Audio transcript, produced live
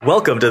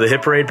Welcome to the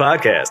Hit Parade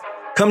Podcast.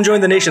 Come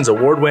join the nation's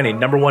award-winning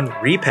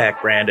 #1 repack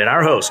brand and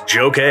our hosts,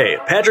 Joe K,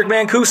 Patrick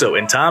Mancuso,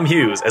 and Tom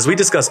Hughes, as we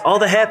discuss all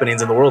the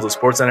happenings in the world of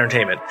sports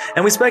entertainment,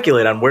 and we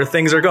speculate on where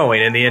things are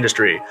going in the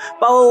industry.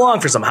 Follow along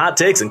for some hot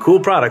takes and cool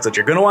products that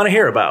you're going to want to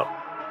hear about.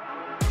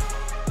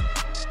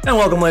 And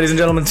welcome, ladies and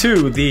gentlemen,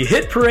 to the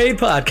Hit Parade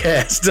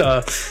Podcast.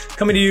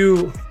 Coming to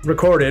you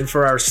recorded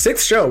for our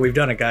 6th show. We've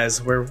done it,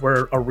 guys.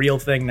 We're a real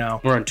thing now.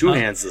 We're on two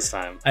hands this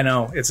time. I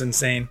know, it's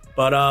insane.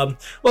 But welcome,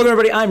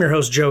 everybody. I'm your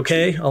host, Joe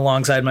K,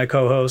 alongside my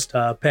co-host,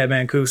 Pat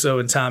Mancuso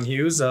and Tom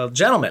Hughes.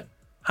 Gentlemen,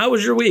 how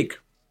was your week?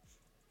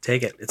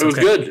 Take it. It was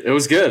good. It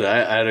was good.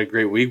 I had a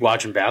great week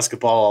watching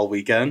basketball all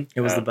weekend.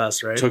 It was the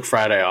best, right? Took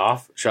Friday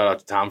off. Shout out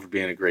to Tom for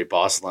being a great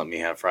boss and letting me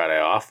have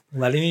Friday off.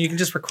 Letting you can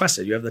just request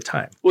it. You have the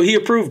time. Well, he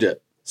approved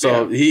it.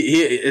 So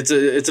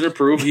it's an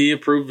approved. He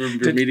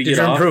approved for me to get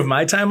off. Did you approve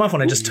my time off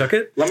when I just took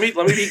it? Let me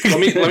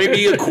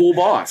be a cool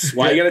boss.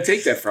 Why you got to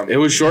take that from me? It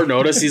was short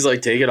notice. He's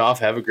like, take it off,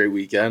 have a great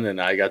weekend,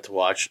 and I got to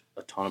watch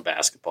a ton of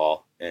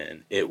basketball,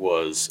 and it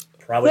was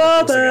probably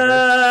the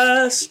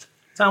best.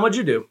 Tom, what'd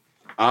you do?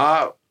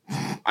 I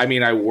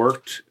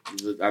worked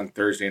on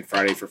Thursday and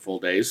Friday for full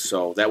days,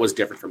 so that was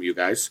different from you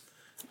guys.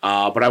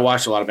 But I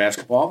watched a lot of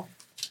basketball.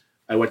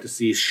 I went to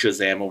see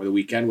Shazam over the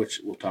weekend,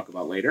 which we'll talk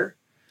about later.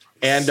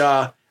 And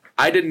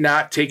I did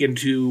not take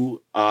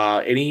into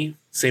any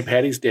St.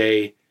 Paddy's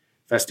Day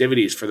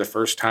festivities for the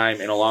first time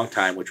in a long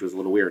time, which was a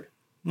little weird.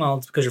 Well,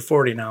 it's because you're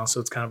 40 now,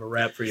 so it's kind of a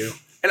wrap for you.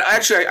 And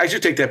actually, I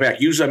should take that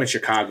back. Usually I'm in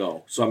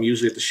Chicago, so I'm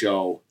usually at the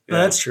show.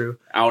 That's true.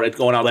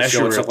 Going out to the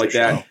show and stuff like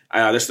that.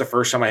 Show. This is the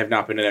first time I have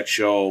not been to that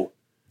show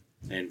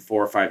in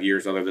 4 or 5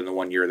 years, other than the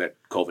 1 year that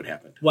COVID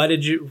happened.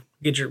 Why'd you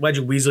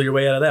weasel your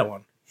way out of that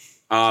one?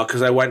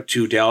 Because I went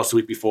to Dallas the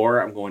week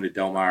before. I'm going to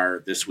Del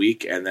Mar this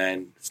week, and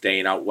then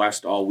staying out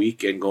west all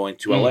week and going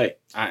to LA.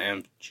 I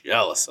am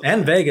jealous of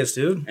and that. Vegas,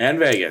 dude. And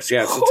Vegas,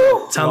 yeah.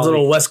 Tom's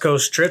little West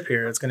Coast trip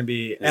here. It's going to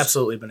be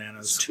absolutely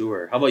bananas.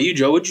 Tour. How about you,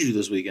 Joe? What'd you do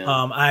this weekend?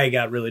 I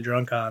got really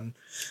drunk on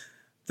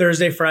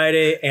Thursday,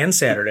 Friday, and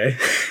Saturday,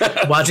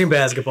 watching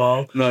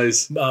basketball.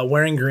 Nice.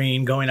 Wearing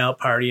green, going out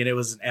partying. It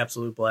was an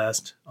absolute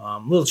blast. A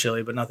little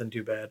chilly, but nothing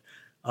too bad.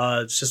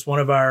 It's just one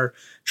of our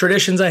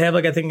traditions I have.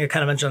 Like I think I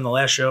kind of mentioned on the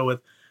last show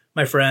with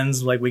my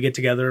friends. Like we get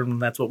together and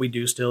that's what we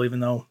do still, even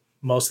though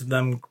most of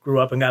them grew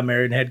up and got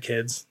married and had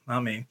kids.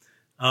 Not me.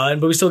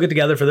 But we still get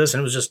together for this,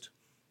 and it was just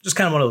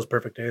kind of one of those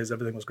perfect days.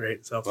 Everything was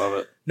great. So love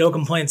it. No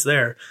complaints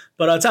there.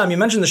 But Tom, you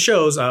mentioned the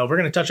shows. We're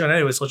going to touch on it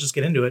anyway, so let's just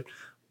get into it.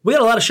 We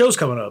got a lot of shows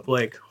coming up.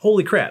 Like,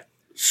 holy crap.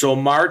 So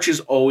March is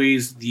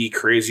always the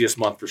craziest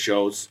month for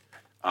shows.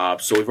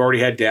 So we've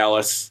already had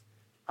Dallas.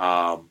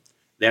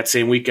 That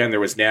same weekend, there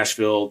was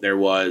Nashville, there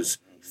was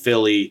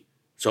Philly.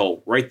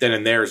 So right then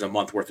and there is a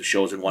month worth of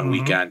shows in one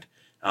weekend.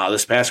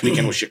 This past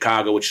weekend was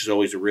Chicago, which is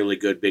always a really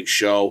good big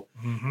show.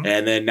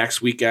 And then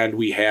next weekend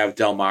we have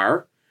Del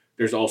Mar.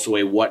 There's also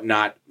a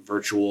Whatnot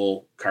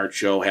virtual card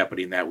show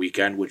happening that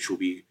weekend, which will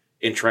be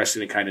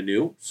interesting and kind of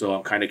new. So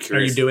I'm kind of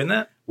curious. Are you doing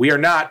that? We are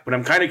not, but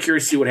I'm kind of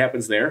curious to see what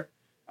happens there.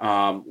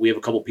 We have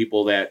a couple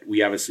people that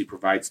we obviously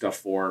provide stuff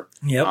for.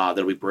 Yep.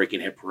 That'll be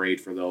breaking Hit Parade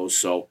for those.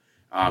 So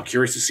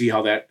curious to see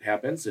how that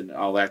happens and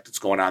all that's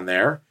going on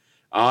there.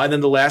 And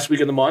then the last week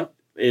of the month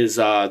is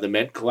the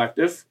Mint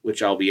Collective,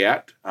 which I'll be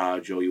at.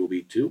 Joe, you will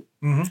be too.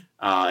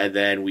 And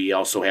then we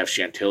also have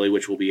Chantilly,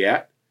 which we'll be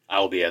at. I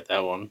will be at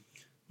that one.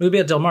 We'll be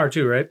at Del Mar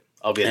too, right?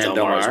 I'll be at Del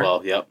Mar as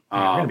well. Yep. We're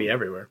going to be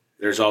everywhere.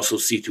 There's also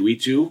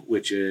C2E2,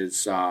 which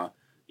is, not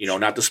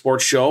the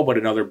sports show, but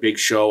another big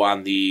show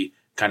on the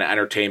kind of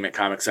entertainment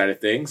comic side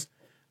of things.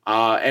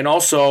 And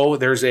also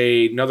there's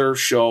another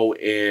show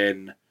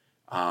in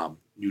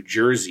New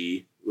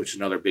Jersey, which is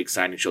another big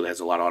signing show that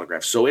has a lot of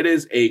autographs. So it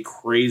is a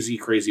crazy,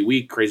 crazy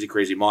week,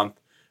 crazy month.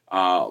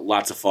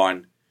 Lots of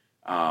fun.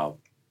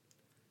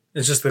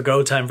 It's just the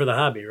go time for the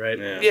hobby, right?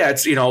 Yeah,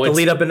 it's the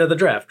lead up into the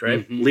draft,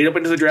 right? Lead up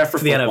into the draft for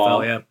the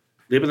football. NFL, yeah.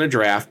 Lead up in the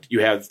draft.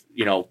 You have,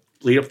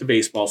 lead up to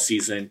baseball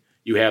season.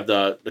 You have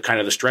the kind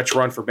of the stretch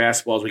run for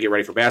basketball as we get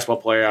ready for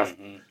basketball playoffs.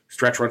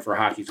 Stretch run for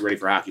hockey is ready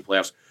for hockey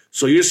playoffs.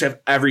 So you just have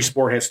every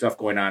sport has stuff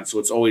going on. So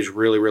it's always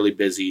really, really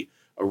busy.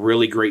 A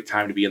really great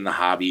time to be in the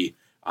hobby.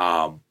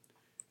 I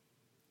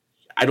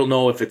don't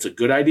know if it's a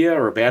good idea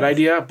or a bad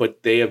idea,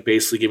 but they have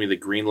basically given me the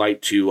green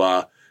light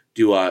to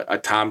do a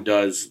Tom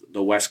Does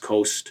the West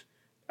Coast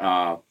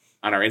on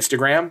our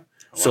Instagram. Wow.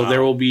 So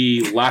there will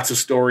be lots of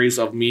stories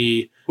of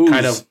me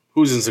whose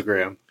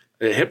Instagram?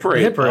 The Hit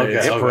Parade. Hit Parade.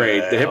 Okay. Hit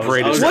Parade. The Hit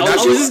Parade. I was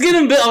just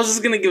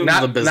going to give him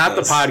the business. Not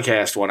the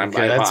podcast one.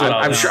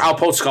 I'm sure I'll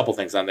post a couple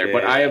things on there,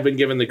 but I have been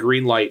given the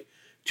green light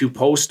to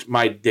post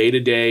my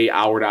day-to-day,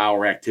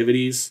 hour-to-hour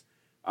activities.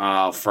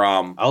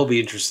 I'll be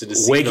interested to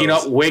see waking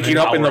up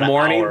in the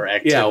morning.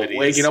 Yeah,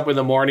 waking up in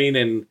the morning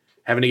and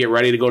having to get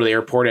ready to go to the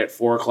airport at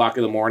 4:00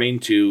 in the morning,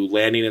 to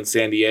landing in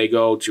San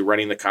Diego, to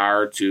renting the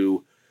car,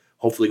 to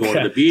hopefully going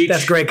to the beach.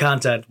 That's great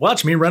content.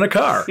 Watch me rent a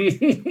car.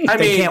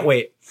 They can't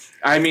wait.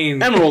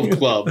 Emerald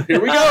Club. Here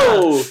we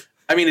go.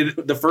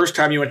 The first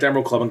time you went to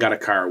Emerald Club and got a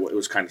car, it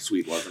was kind of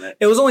sweet, wasn't it?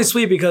 It was only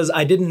sweet because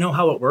I didn't know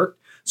how it worked.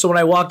 So when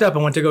I walked up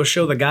and went to go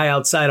show the guy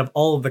outside of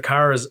all of the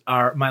cars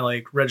are my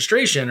like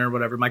registration or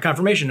whatever, my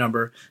confirmation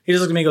number, he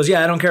just looked at me and goes,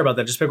 "Yeah, I don't care about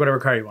that. Just pick whatever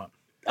car you want."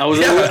 I was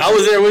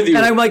there with you.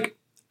 And I'm like,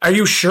 "Are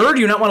you sure? Do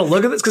you not want to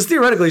look at this?" Because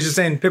theoretically, he's just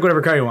saying, "Pick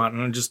whatever car you want,"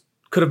 and it just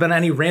could have been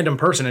any random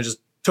person and just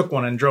took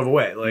one and drove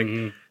away. Like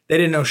they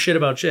didn't know shit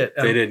about shit.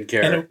 They didn't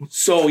care. And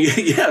So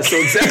so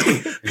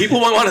exactly. People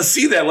might want to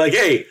see that. Like,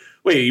 hey,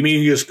 wait, you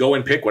mean you just go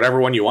and pick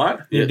whatever one you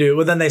want? you do,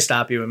 but then they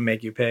stop you and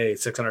make you pay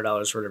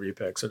 $600 for whatever you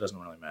pick, so it doesn't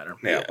really matter.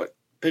 Yeah, but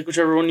Pick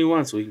whichever one you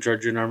want so we can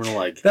charge you an arm and a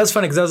leg. That's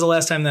funny because that was the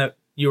last time that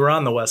you were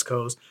on the West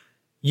Coast.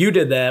 You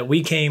did that.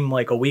 We came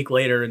like a week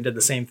later and did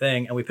the same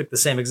thing, and we picked the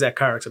same exact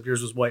car, except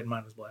yours was white and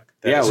mine was black.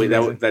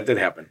 that did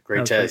happen. Great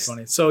That was pretty taste.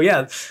 funny. So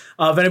yeah,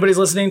 if anybody's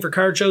listening for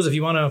card shows, if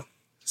you want to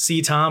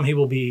see Tom, he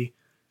will be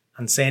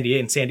in San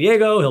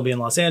Diego. He'll be in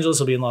Los Angeles.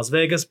 He'll be in Las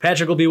Vegas.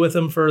 Patrick will be with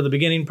him for the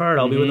beginning part.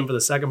 I'll be with him for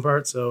the second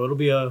part. So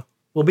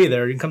we'll be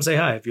there. You can come say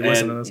hi if you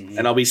listen to this.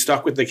 And I'll be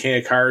stuck with the King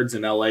of Cards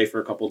in LA for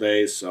a couple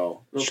days.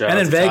 So Shout And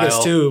out in to Vegas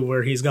Kyle. too,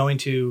 where he's going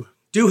to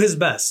do his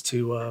best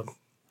to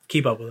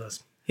keep up with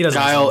us. He doesn't.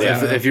 Kyle, listen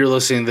to us. if you're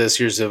listening to this,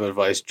 here's some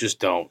advice. Just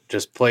don't.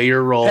 Just play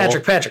your role.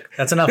 Patrick,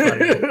 that's enough. On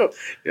you.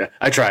 Yeah,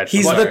 I tried.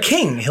 He's Whatever. the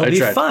king. He'll I be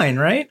tried. fine,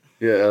 right?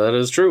 Yeah, that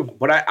is true.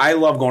 But I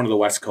love going to the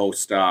West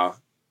Coast.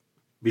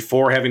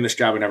 Before having this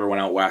job, I never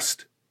went out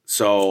west.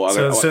 So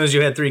as soon as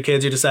you had 3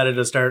 kids, you decided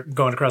to start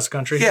going across the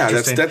country. yeah,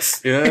 Interesting.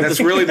 that's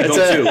really the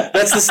go-to.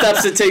 That's the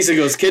steps it takes. It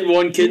goes kid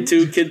 1, kid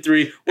 2, kid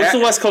 3. What's the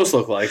West Coast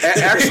look like?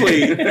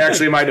 Actually,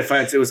 in my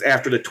defense, it was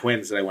after the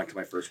twins that I went to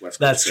my first West Coast.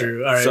 That's trip.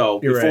 true. All right, So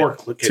you're before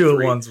right. kid 2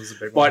 3. at once was a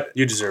big one. But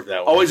You deserve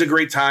that one. always a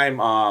great time.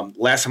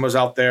 Last time I was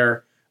out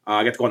there,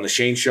 I got to go on the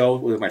Shane Show.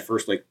 It was my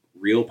first like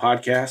real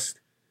podcast.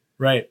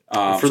 Right.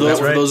 For so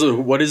those,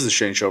 what is the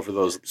Shane Show for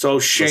those? So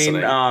Shane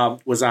listening?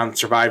 was on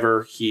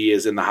Survivor. He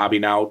is in the hobby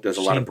now. Does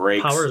a lot of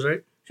breaks. Powers,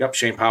 right? Yep,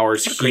 Shane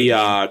Powers. What a great He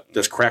name.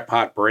 does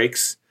crackpot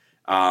breaks.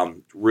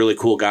 Really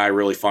cool guy,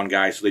 really fun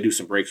guy. So they do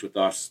some breaks with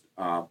us.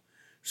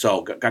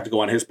 So got to go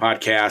on his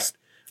podcast.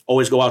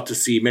 Always go out to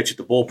see Mitch at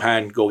the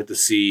bullpen. Go to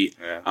see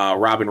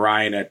Robin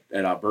Ryan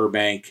at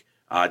Burbank.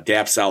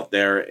 Daps out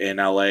there in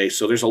LA.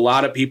 So there's a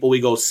lot of people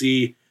we go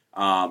see.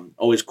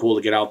 Always cool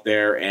to get out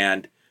there,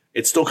 and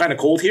it's still kind of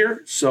cold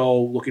here.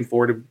 So looking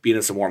forward to being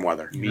in some warm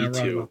weather. You're not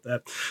wrong about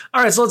that.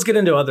 All right, so let's get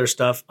into other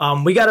stuff.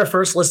 We got our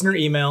first listener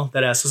email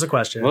that asked us a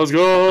question. Let's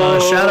go.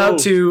 Shout out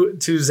to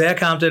Zach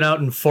Compton out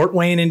in Fort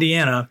Wayne,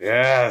 Indiana.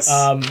 Yes.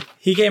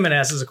 He came and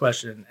asked us a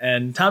question,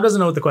 and Tom doesn't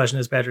know what the question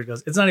is. Patrick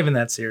goes, "It's not even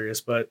that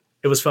serious," but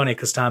it was funny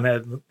because Tom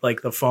had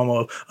like the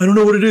FOMO of, "I don't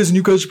know what it is, and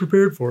you guys are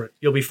prepared for it.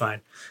 You'll be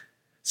fine."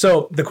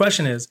 So the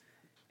question is,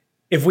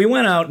 if we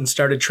went out and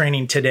started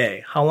training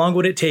today, how long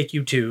would it take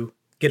you to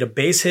get a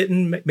base hit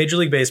in Major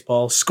League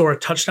Baseball, score a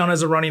touchdown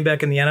as a running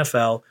back in the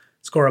NFL,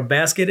 score a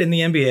basket in the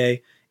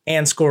NBA,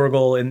 and score a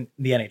goal in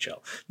the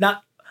NHL?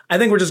 Not, I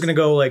think we're just going to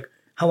go like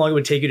how long it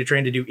would take you to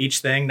train to do each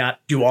thing, not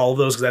do all of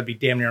those because that'd be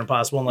damn near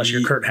impossible unless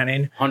you're Kurt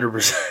Hennig.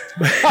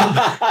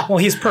 100%. Well,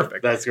 he's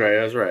perfect. That's right.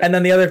 That's right. And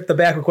then the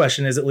backward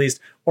question is at least,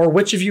 or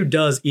which of you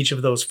does each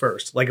of those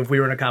first? Like if we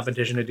were in a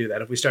competition to do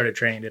that, if we started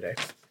training today.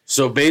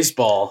 So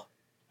baseball,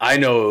 I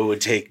know it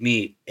would take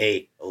me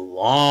a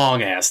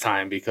long ass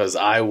time because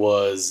I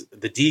was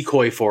the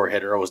decoy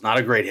 4-hitter. I was not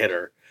a great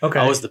hitter. Okay.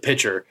 I was the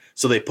pitcher.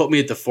 So they put me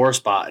at the 4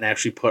 spot and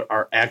actually put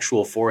our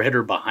actual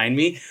 4-hitter behind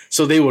me.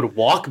 So they would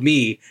walk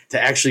me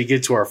to actually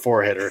get to our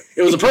 4-hitter.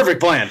 It was a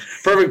perfect plan.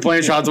 Perfect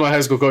plan. Shout out to my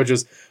high school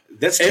coaches.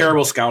 That's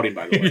terrible scouting,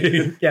 by the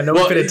way. Yeah, no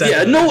Well, one fit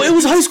yeah, no, it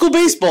was high school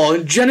baseball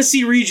in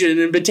Genesee region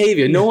in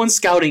Batavia. No one's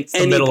scouting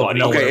the middle of anybody.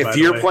 nowhere. Okay, by if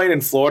the you're way. playing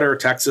in Florida or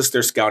Texas,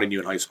 they're scouting you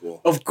in high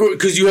school. Of course,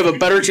 because you have a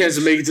better chance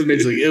of making it to the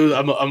Major League.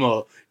 I'm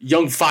a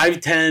young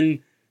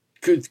 5'10",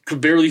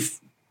 could barely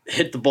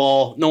hit the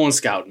ball. No one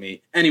scouted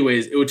me.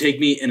 Anyways, it would take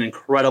me an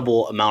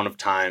incredible amount of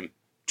time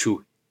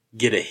to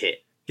get a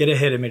hit. Get a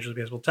hit in Major League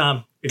Baseball. Tom,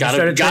 if you Gotta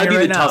started be training the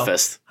right now,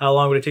 toughest. how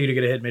long would it take you to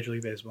get a hit in Major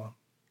League Baseball?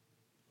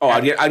 Oh,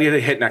 I'd get a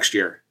hit next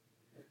year.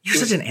 You're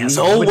such an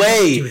asshole. No Why would you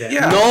way. do that?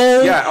 Yeah.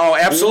 No Yeah. Oh,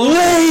 absolutely.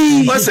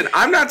 way. Listen,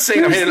 I'm not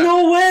saying I'm There's hitting.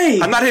 no way.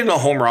 I'm not hitting a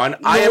home run.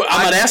 I'm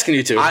not asking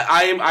you to.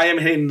 I am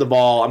hitting the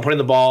ball. I'm putting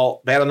the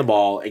bat on the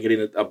ball and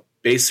getting a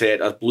base hit,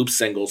 a bloop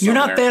single. You're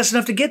not somewhere. fast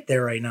enough to get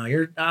there right now.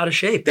 You're out of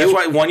shape. That's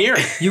why 1 year.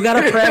 You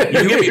got to prep.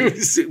 You give me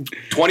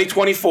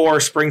 2024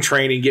 spring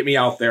training. Get me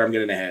out there. I'm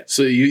getting a hit.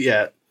 So you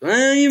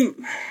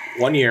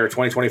 1 year,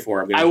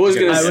 2024. I was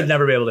gonna I say- would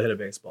never be able to hit a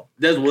baseball.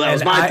 that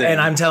was And my thing.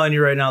 And I'm telling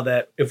you right now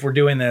that if we're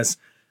doing this,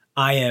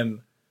 I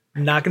am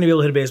not going to be able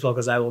to hit a baseball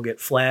because I will get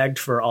flagged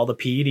for all the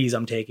PEDs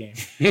I'm taking.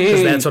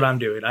 Because that's what I'm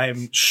doing. I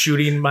am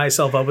shooting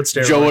myself up with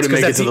steroids. Joe wouldn't 'cause make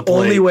it that's to the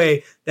only plate.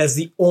 way. That's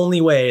the only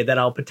way that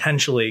I'll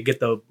potentially get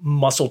the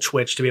muscle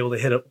twitch to be able to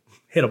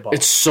hit a ball.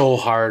 It's so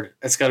hard.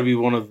 It's got to be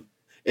one of.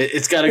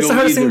 It's got to go. It's the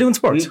hardest thing to do in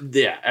sports.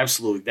 Yeah,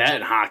 absolutely. That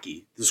and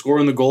hockey. The score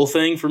and the goal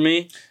thing for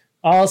me.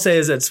 All I'll say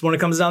is that when it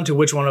comes down to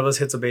which one of us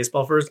hits a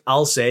baseball first,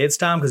 I'll say it's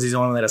Tom because he's the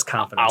only one that has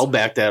confidence. I'll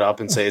back that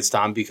up and say it's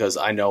Tom because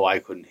I know I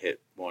couldn't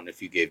hit one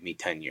if you gave me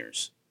 10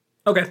 years.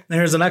 Okay, and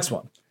here's the next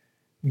one.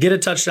 Get a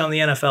touchdown in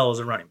the NFL as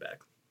a running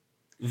back.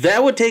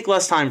 That would take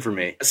less time for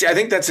me. See, I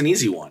think that's an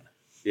easy one.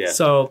 Yeah.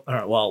 So, all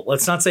right, well,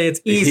 let's not say it's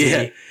easy.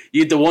 Yeah.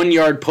 You get the 1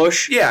 yard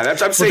push. Yeah,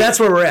 that's what I'm But saying. that's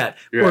where we're at.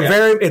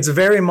 It's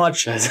very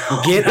much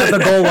get at the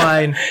goal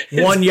line,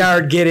 1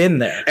 yard, get in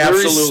there.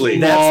 Absolutely.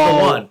 That's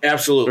the one.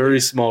 Absolutely. Very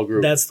small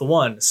group. That's the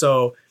one.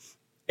 So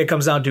it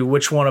comes down to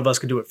which one of us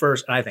could do it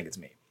first, and I think it's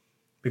me.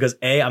 Because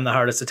A, I'm the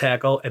hardest to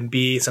tackle, and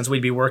B, since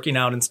we'd be working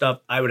out and stuff,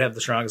 I would have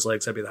the strongest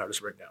legs, I'd be the hardest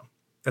to bring down.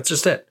 That's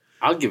just it.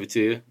 I'll give it to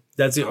you.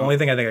 That's the only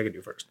thing I think I could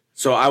do first.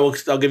 So I'll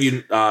give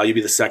you you'll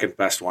be the second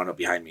best one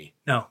behind me.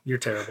 No, you're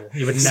terrible.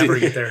 You would never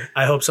get there.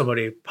 I hope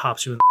somebody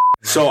pops you in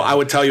the So I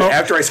would tell you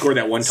after I scored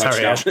that one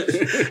Sorry, touchdown,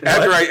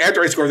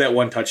 after I scored that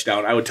one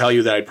touchdown, I would tell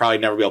you that I'd probably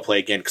never be able to play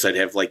again because I'd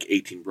have like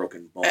 18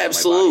 broken bones.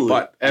 Absolutely. In my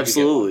body. But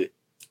Absolutely.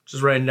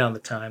 Just writing down the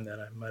time that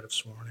I might have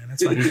sworn in.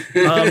 It's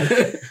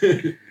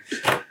fine.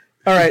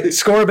 All right,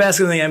 score a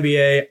basket in the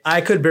NBA.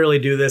 I could barely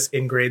do this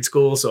in grade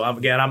school, so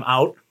I'm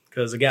out.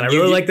 Because, again, I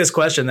really like this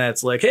question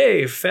that's like,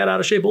 hey, fat,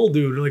 out-of-shape old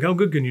dude. Like, how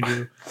good can you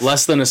do?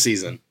 Less than a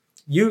season.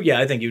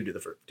 I think you'd do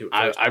it first.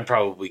 I'd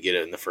probably get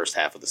it in the first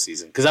half of the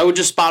season. Because I would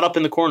just spot up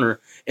in the corner,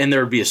 and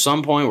there would be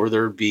some point where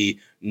there would be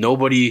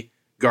nobody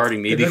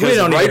guarding me. Because we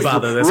don't need to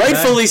bother this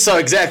rightfully so,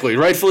 exactly.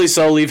 Rightfully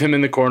so, leave him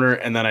in the corner,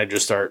 and then I'd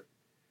just start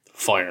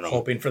firing him.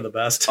 Hoping for the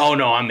best. Oh,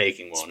 no, I'm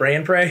making one. Spray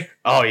and pray?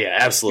 Oh, yeah,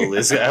 absolutely.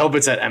 I hope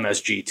it's at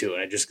MSG, too,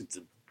 and I just get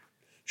to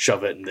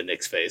shove it in the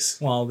Knicks'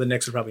 face. Well, the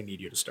Knicks would probably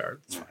need you to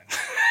start. That's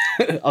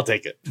fine. I'll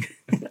take it.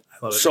 I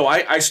love it. So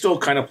I still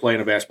kind of play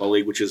in a basketball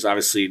league, which is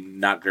obviously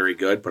not very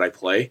good, but I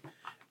play.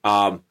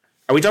 Are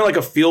we talking like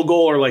a field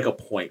goal or like a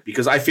point?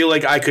 Because I feel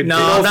like I could.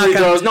 No, not free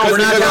throws. No, we're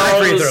not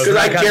counting free throws. Because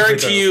I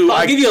guarantee you,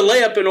 I'll give you a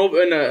layup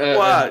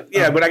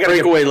and but I got to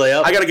breakaway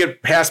layup. I got to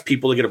get past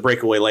people to get a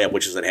breakaway layup,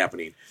 which isn't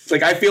happening. It's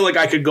like I feel like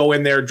I could go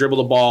in there, dribble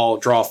the ball,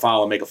 draw a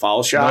foul, and make a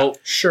foul shot. Nope.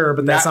 Sure,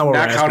 but that's not what we're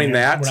asking counting here.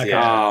 that. We're not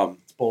Yeah. counting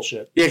that. It's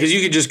bullshit. Yeah, because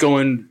you could just go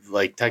in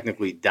like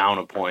technically down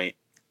a point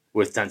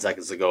with 10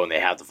 seconds to go, and they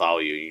have to follow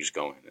you. And you just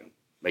go in and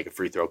make a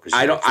free throw. Because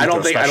I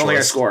don't think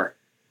I score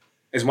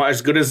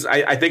as good as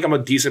I think I'm a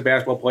decent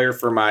basketball player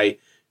for my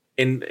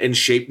in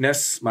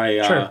shapeness, my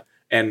Sure.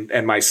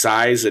 and my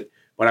size.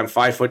 But I'm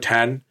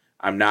 5'10".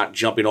 I'm not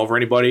jumping over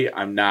anybody.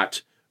 I'm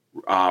not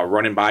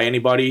running by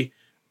anybody.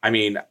 I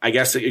mean, I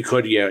guess that you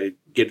could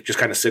just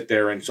kind of sit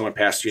there and someone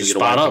passes you and get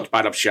a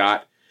spot up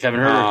shot. Kevin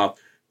Herter.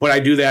 But I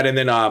do that, and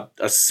then a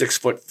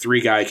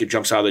 6'3" guy who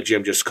jumps out of the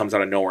gym just comes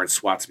out of nowhere and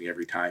swats me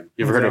every time.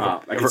 You ever heard of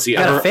I can see You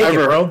gotta fake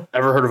it, bro.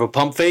 Ever heard of a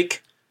pump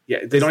fake? Yeah,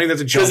 they don't even have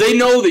to jump. Because they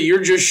know that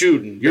you're just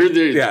shooting.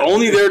 You're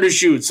only there to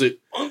shoot. So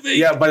pump fake.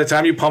 Yeah, by the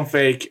time you pump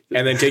fake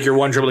and then take your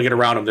one dribble to get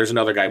around him, there's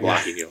another guy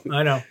blocking you.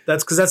 I know.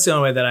 That's because that's the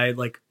only way that I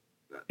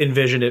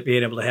envisioned it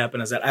being able to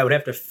happen is that I would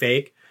have to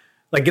fake,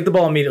 get the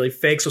ball immediately,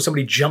 fake, so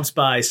somebody jumps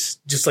by,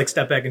 just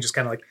step back and just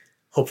kind of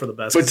hope for the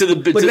best. But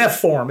look at that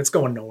form; it's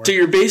going nowhere. To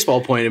your baseball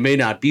point, it may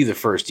not be the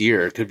first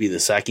year. It could be the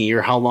second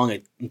year. How long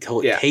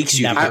until it takes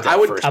you? To get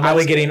that first I'm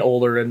only getting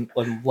older and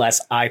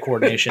less eye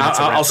coordination.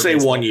 I'll say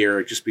 1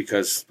 year just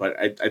because, but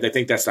I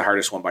think that's the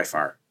hardest one by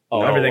far.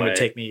 Oh, No everything way. would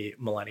take me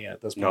millennia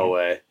at this point. No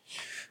way.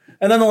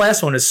 And then the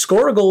last one is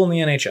score a goal in the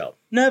NHL.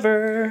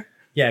 Never.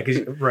 Yeah,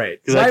 right.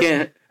 Because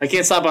I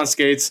can't stop on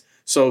skates.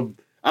 So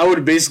I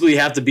would basically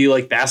have to be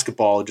like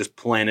basketball, just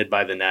planted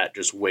by the net,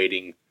 just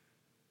waiting.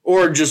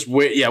 Or just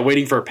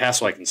waiting for a pass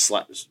so I can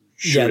shoot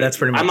Yeah, it. that's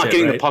pretty much I'm not it,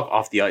 getting right? the puck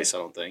off the ice, I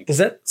don't think. Is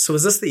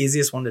this the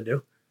easiest one to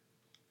do?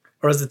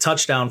 Or is the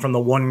touchdown from the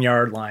 1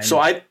 yard line? So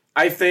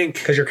I think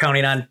because you're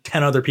counting on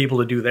 10 other people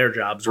to do their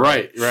jobs.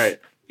 Right.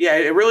 yeah,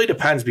 it really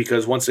depends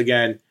because once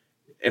again,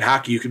 in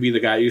hockey you could be the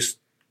guy you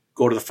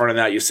go to the front of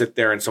that, you sit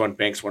there and someone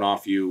banks one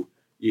off you,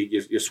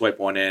 you swipe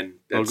one in.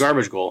 No,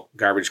 garbage goal.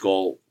 Garbage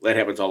goal. That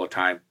happens all the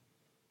time.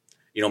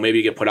 Maybe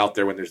you get put out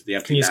there when there's the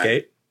empty Can you net.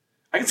 skate?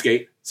 I can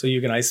skate. So you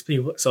can ice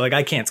people. So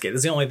I can't skate.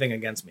 That's the only thing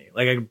against me.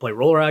 I can play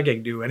roller hockey, I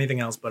can do anything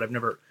else, but I've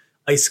never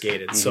ice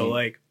skated. Mm-hmm. So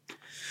I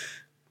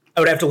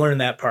would have to learn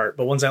that part.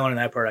 But once I learn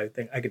that part, I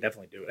think I could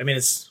definitely do it. I mean,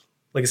 it's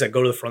like I said,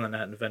 go to the front of the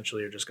net, and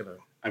eventually you're just gonna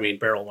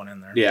barrel one in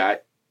there. Yeah.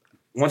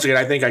 Once again,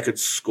 I think I could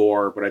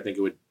score, but I think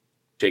it would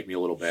take me a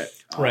little bit.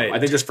 Right. I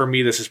think for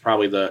me, this is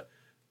probably the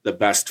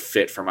best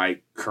fit for my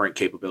current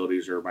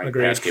capabilities or my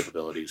Agreed. past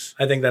capabilities.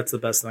 I think that's the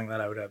best thing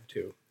that I would have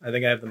too. I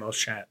think I have the most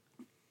shot.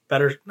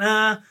 Better,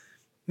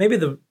 maybe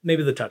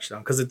the touchdown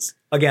because it's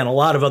again a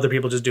lot of other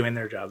people just doing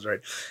their jobs right.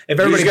 If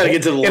everybody gotta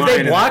get to the if line they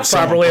and block have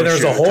someone properly and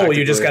push there's a you hole,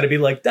 you just technically. got to be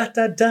like da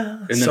da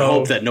da, And then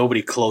hope that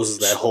nobody closes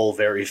that hole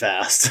very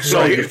fast. So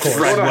Right, if of course.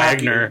 Fred Fred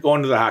Wagner, Wagner.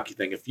 going to the hockey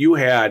thing, if you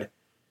had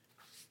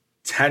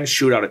 10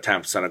 shootout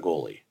attempts on a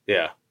goalie,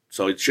 Yeah.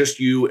 so it's just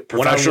you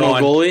Professional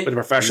one-on-one goalie? with a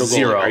professional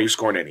Zero. goalie, are you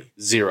scoring any?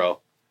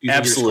 Zero. Do you think you're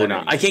Absolutely scoring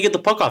not. any? I can't get the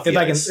puck off the If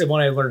I ice. can,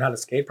 when I learn how to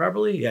skate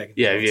properly, yeah, I can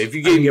do Yeah, once. if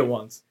you I can gave- get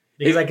once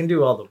because I can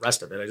do all the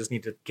rest of it. I just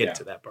need to get Yeah.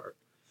 to that part.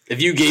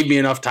 If you gave me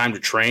enough time to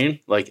train,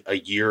 like a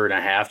year and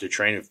a half to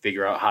train and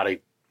figure out how to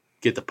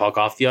get the puck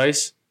off the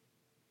ice,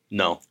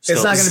 No, It's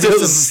not going to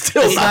be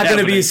still it's not going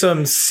to be happening.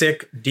 some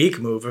sick deke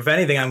move. If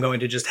anything, I'm going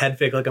to just head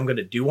fake like I'm going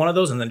to do one of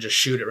those and then just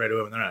shoot it right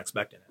away when they're not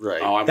expecting it. Right.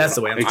 Oh, That's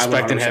the way I'm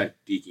expecting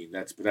expecting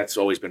deking. That's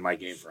always been my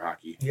game for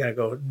hockey. You got to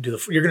go do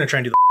the. You're going to try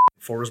and do the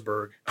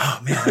Forsberg. Oh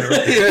man,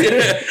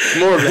 I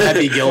More of the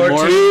Happy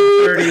Gilmore.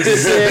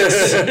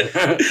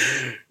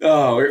 36.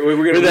 Oh, we're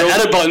gonna The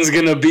edit button's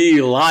gonna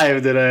be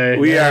live today.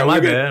 we Yeah, are my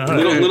we're bad.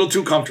 gonna- little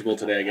too comfortable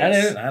today, I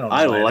guess. I don't know.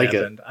 I why like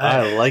it. happened.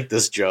 I like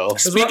this, Joe.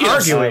 Because we're Speaking of-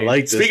 arguing. I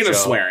like this. Speaking of Joe.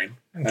 swearing,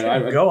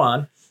 Go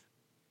on.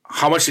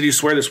 how much did you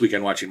swear this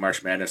weekend watching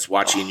March Madness?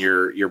 Watching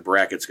your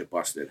brackets get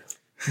busted.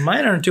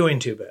 Mine aren't doing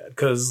too bad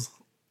because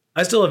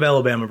I still have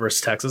Alabama versus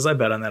Texas. I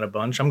bet on that a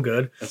bunch. I'm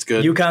good. That's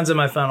good. UConn's in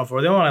my Final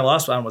Four. The only one I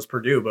lost on was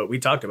Purdue, but we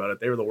talked about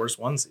it. They were the worst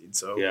one seed.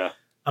 So Yeah.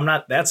 I'm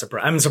not that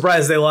surprised. I'm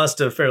surprised they lost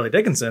to Fairleigh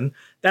Dickinson.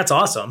 That's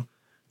awesome.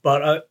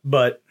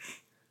 But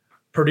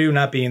Purdue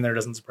not being there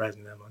doesn't surprise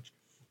me that much.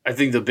 I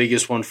think the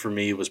biggest one for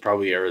me was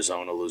probably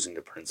Arizona losing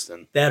to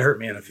Princeton. That hurt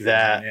me in a few.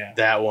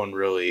 That one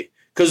really,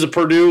 because the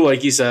Purdue,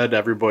 like you said,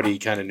 everybody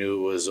kind of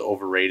knew it was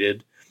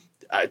overrated.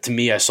 To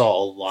me, I saw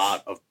a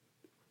lot of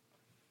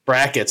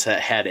brackets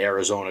that had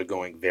Arizona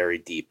going very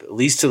deep, at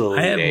least to the Elite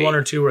I had Eight. one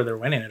or two where they're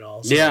winning it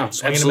all. So Yeah,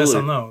 swing and a miss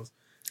absolutely. on those.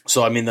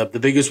 So I mean, the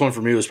biggest one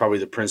for me was probably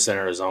the Princeton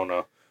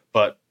Arizona.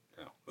 But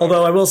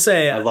Although I will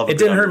say I love a it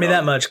didn't good hurt me that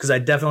underdog. much because I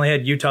definitely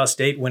had Utah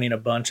State winning a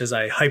bunch as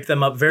I hyped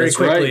them up very That's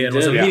right, quickly you and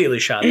was did. immediately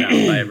shot down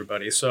by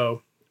everybody.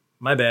 So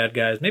my bad,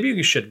 guys. Maybe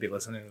you should be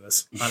listening to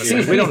this.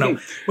 Honestly, we don't know.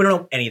 We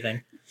don't know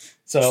anything.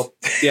 So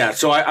Yeah,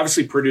 so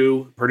obviously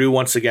Purdue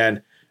once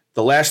again,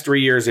 the last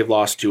 3 years they've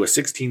lost to a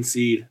 16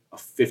 seed, a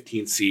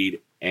 15 seed,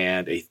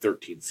 and a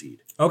 13 seed.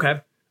 okay,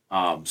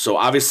 So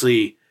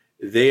obviously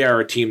they are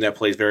a team that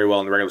plays very well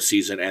in the regular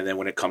season, and then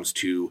when it comes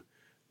to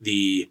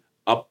the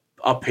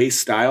up pace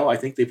style, I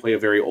think they play a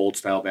very old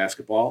style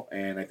basketball,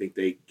 and I think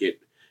they get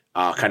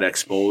kind of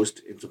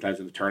exposed sometimes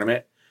in the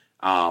tournament.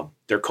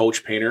 Their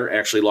coach Painter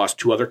actually lost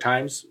 2 other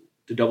times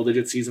to double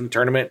digit season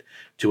tournament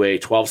to a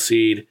 12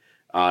 seed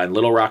in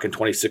Little Rock in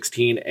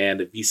 2016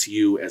 and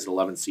VCU as an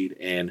 11 seed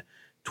in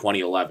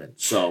 2011.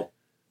 So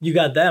you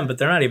got them, but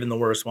they're not even the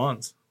worst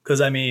ones. Because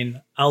I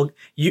mean,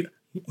 you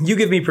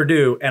give me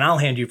Purdue and I'll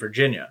hand you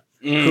Virginia.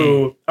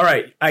 Who, all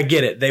right, I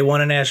get it. They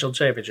won a national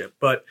championship,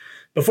 but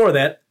before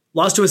that,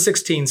 lost to a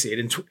 16 seed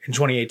in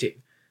 2018.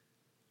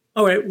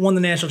 All right, won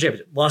the national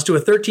championship. Lost to a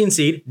 13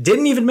 seed,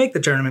 didn't even make the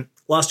tournament,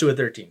 lost to a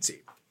 13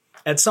 seed.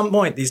 At some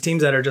point, these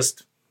teams that are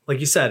just, like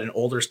you said, an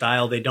older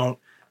style, they're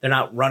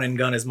not run and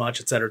gun as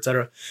much, et cetera, et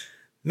cetera.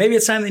 Maybe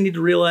it's time they need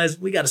to realize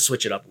we got to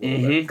switch it up a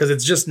little bit because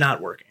it's just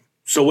not working.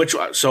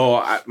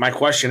 my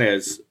question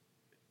is,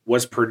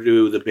 was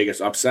Purdue the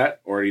biggest upset,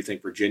 or do you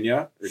think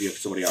Virginia, or do you have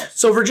somebody else?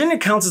 So Virginia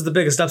counts as the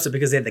biggest upset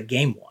because they had the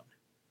game won.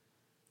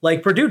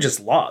 Like Purdue just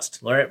lost,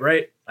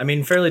 right? I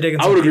mean, Fairleigh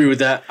Dickinson. I would agree with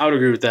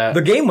that.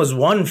 The game was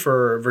won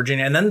for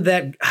Virginia, and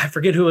then I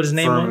forget who his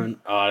name was. Furman.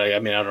 I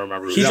mean, I don't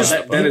remember. He who just-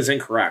 that, That is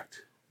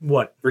incorrect.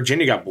 What?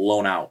 Virginia got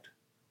blown out.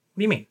 What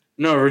do you mean?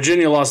 no,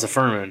 Virginia lost to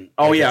Furman.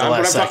 Oh like, yeah, at the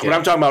but last second.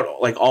 I'm talking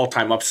about like all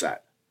time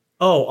upset.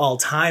 Oh,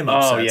 all-time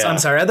upsets. yeah. I'm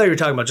sorry. I thought you were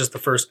talking about just the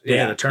first day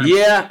of the tournament.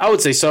 Yeah, I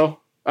would say so.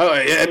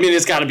 I mean,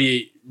 it's got to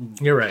be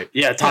You're right.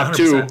 top 100%.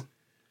 2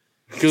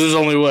 because there's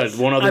only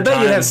one other. I bet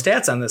time. you have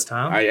stats on this,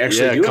 Tom. I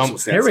actually Yeah, do come- have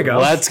some stats. Here we go.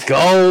 Let's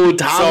go,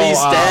 Tommy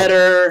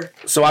Statter.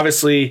 So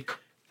obviously,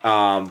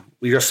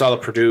 we just saw the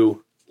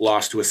Purdue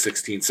loss to a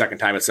 16, second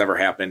time it's ever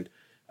happened.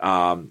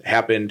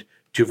 Happened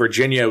to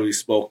Virginia, we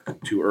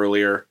spoke to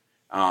earlier.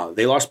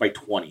 They lost by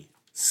 20,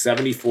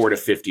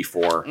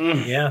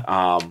 74-54.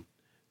 Yeah.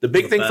 The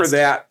big thing for best.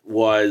 that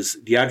was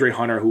DeAndre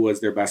Hunter, who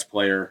was their best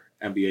player,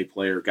 NBA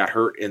player, got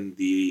hurt in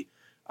the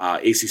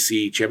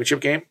ACC championship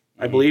game,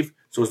 I believe.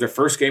 So it was their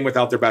first game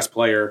without their best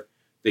player.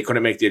 They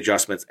couldn't make the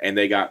adjustments, and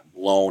they got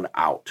blown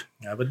out.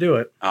 I would do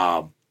it.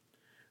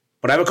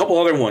 But I have a couple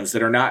other ones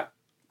that are not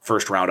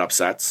first round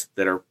upsets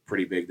that are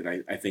pretty big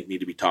that I think need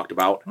to be talked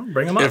about.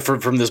 Bring them up. And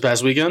from this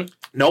past weekend.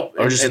 Nope,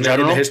 Or just in the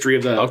general? history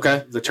of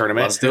Okay. the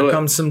tournament. Let's do Here it.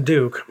 comes some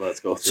Duke. Let's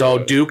go. So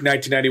through it. Duke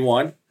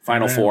 1991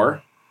 Final Man.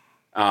 Four.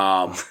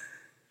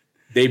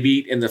 They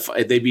beat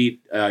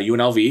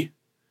UNLV.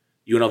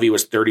 UNLV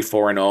was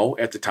 34-0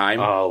 at the time,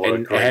 Oh, what a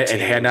and great team.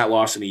 had not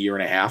lost in a year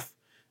and a half.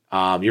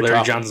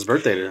 Larry Johnson's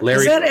birthday today. Larry,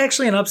 Is that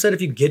actually an upset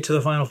if you get to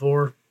the Final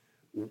Four?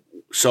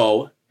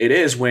 so it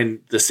is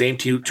when the same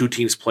two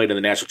teams played in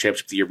the national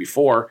championship the year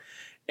before,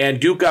 and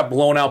Duke got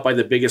blown out by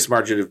the biggest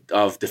margin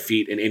of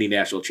defeat in any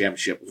national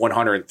championship,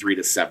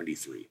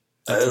 103-73.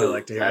 That's what I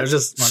like to hear. I was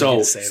just wanting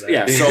you to say that.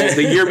 Yeah, so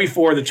the year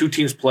before the two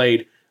teams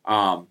played,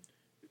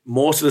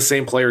 most of the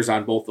same players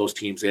on both those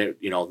teams.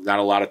 Not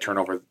a lot of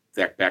turnover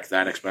back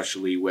then,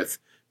 especially with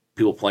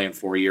people playing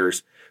 4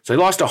 years. So they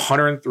lost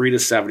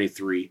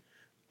 103-73.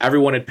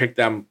 Everyone had picked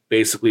them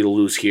basically to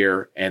lose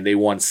here, and they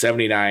won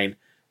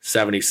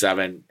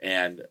 79-77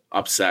 and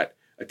upset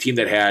a team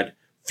that had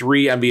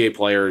 3 NBA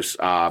players: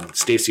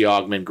 Stacey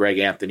Augmon, Greg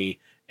Anthony,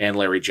 and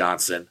Larry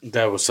Johnson.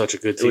 That was such a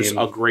good It team. was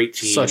a great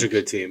team. Such a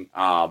good team.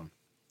 I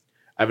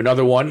have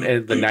another one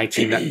in the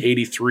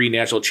 1983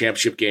 national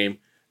championship game,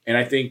 and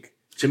I think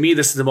to me,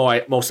 this is the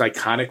most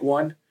iconic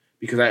one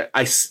because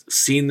I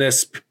seen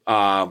this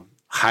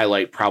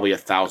highlight probably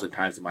 1,000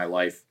 times in my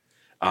life.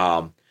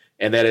 And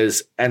that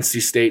is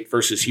NC State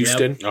versus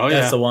Houston. Yep. Oh, yeah.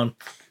 That's the one.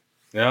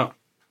 Yeah.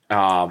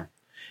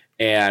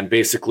 And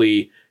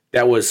basically,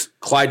 that was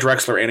Clyde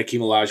Drexler and Akeem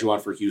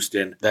Olajuwon for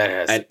Houston. That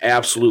has an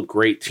absolute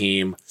great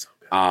team.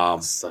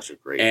 Such a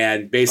great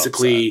and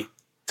basically upset.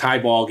 Tie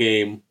ball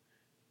game.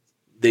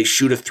 They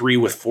shoot a 3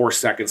 with 4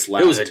 seconds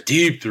left. It was a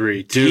deep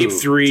 3, too. Deep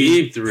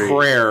three.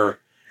 Prayer.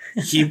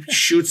 He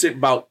shoots it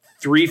about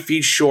 3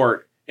 feet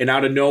short, and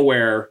out of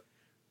nowhere,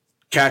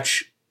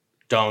 catch,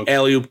 dunk,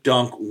 alley-oop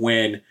dunk,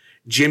 win.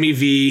 Jimmy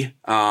V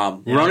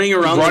running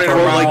around the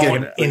court like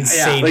an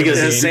insane, like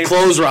his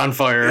clothes are on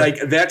fire.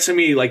 Like that to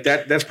me, like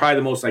that's probably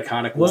the most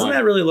iconic. Wasn't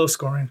that really low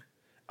scoring?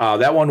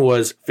 That one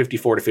was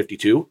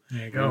 54-52.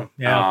 There you go.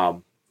 Yeah.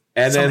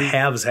 And some then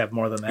halves have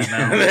more than that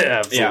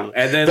now. Yeah,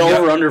 and then the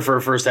over/under for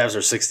first halves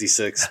are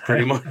 66,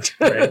 pretty much.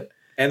 Right.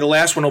 And the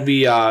last one will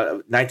be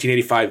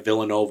 1985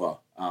 Villanova,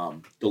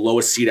 the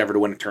lowest seed ever to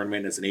win a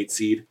tournament as an 8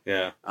 seed.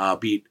 Yeah,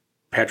 beat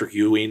Patrick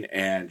Ewing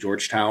and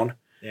Georgetown.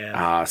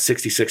 Yeah,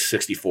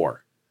 66-64.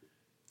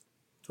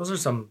 Those are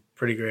some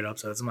pretty great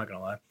upsets. I'm not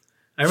gonna lie.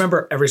 I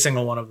remember every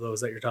single one of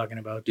those that you're talking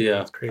about. Dude.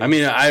 Yeah, it's crazy. I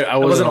mean, I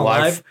wasn't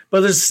alive,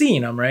 but there's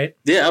seeing them, right?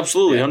 Yeah,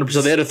 absolutely,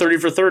 100%. They had a 30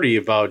 for 30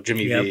 about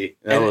Jimmy Yep. V.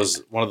 That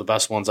was one of the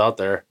best ones out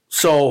there.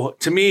 So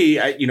to me,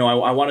 I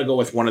want to go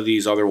with one of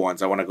these other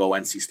ones. I want to go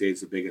NC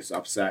State's the biggest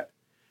upset.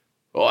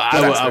 Well,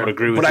 I would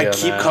agree with you. But I on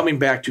keep that. coming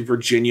back to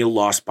Virginia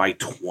lost by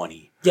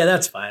 20. Yeah,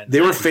 that's fine.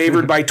 They were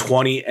favored by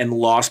 20 and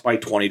lost by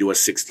 20 to a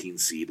 16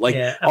 seed. Like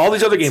Yeah, all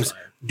these other that's games,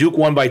 fine. Duke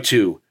won by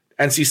 2,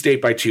 NC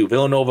State by 2,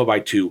 Villanova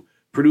by 2.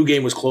 Purdue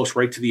game was close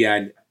right to the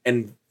end,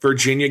 and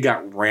Virginia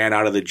got ran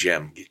out of the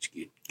gym.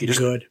 Just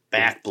Good.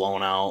 back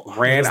blown out.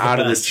 ran the out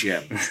of the best.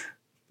 gym.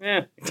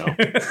 Yeah,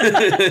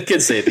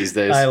 kids say it these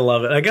days. I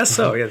love it. I guess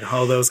so. Yeah,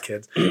 all those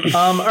kids.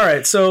 All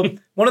right. So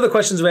one of the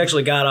questions we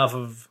actually got off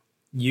of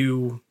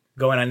you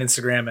going on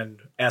Instagram and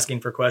asking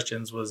for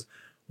questions was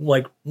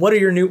like, what's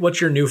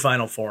your new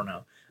Final Four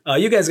now?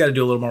 You guys got to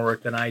do a little more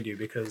work than I do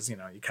because you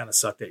kind of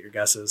sucked at your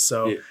guesses.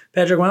 So Yeah.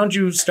 Patrick, why don't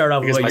you start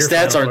off with Because what my your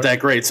stats Final aren't Four- that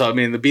great, so I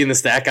mean, being the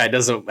stat guy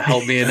doesn't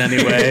help me in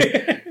any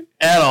way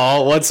at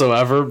all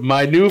whatsoever.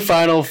 My new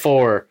Final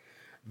Four: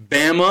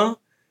 Bama,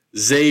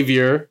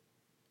 Xavier,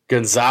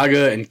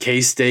 Gonzaga, and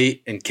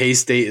K-State. And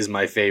K-State is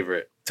my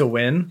favorite to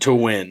win. to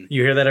win.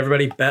 You hear that,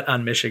 everybody? Bet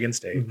on Michigan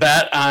State.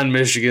 Bet on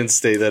Michigan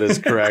State. That is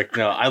correct.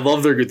 No, I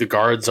love the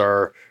guards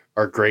are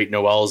great.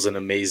 Noel's an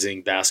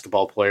amazing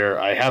basketball player.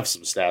 I have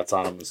some stats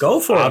on him. Go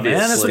for it, man.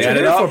 That's what Stat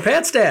you're it here up. for.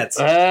 Pat stats.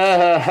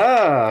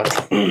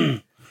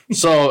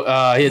 So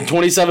he had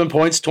 27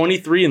 points,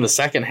 23 in the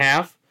second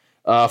half,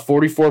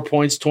 44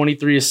 points,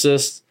 23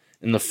 assists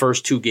in the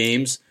first 2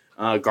 games.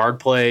 Guard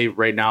play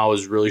right now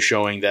is really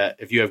showing that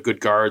if you have good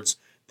guards,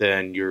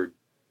 then you're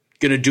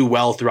going to do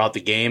well throughout the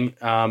game,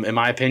 in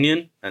my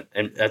opinion.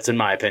 And that's in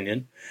my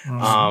opinion.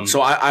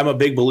 So I'm a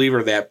big believer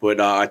of that, but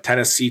a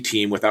Tennessee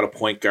team without a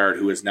point guard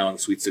who is now in the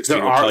Sweet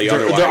 16 will tell you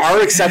otherwise. There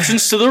are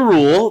exceptions to the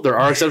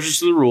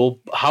rule.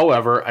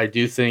 However, I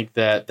do think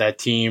that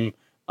team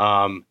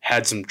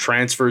had some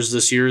transfers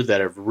this year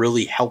that have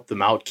really helped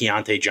them out.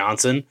 Keontae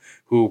Johnson,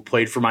 who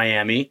played for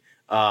Miami,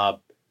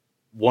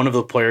 one of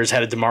the players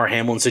had a DeMar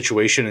Hamlin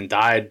situation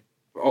and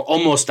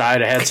almost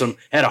died.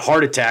 Had a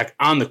heart attack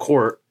on the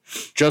court,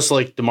 just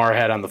like DeMar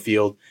had on the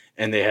field,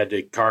 and they had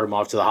to cart him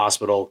off to the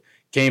hospital.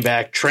 Came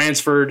back,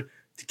 transferred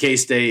to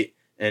K-State,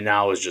 and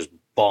now is just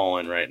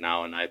balling right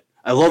now. And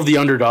I love the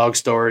underdog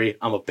story.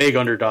 I'm a big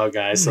underdog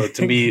guy, so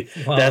to me,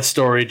 Wow. that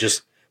story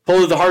just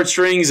pulled at the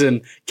heartstrings,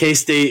 and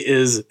K-State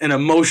is an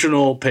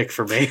emotional pick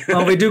for me.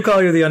 Well, we do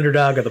call you the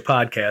underdog of the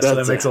podcast, so that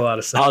That's makes it. a lot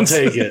of sense.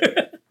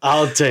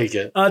 I'll take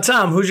it.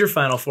 Tom, who's your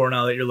Final Four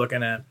now that you're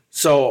looking at?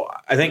 So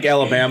I think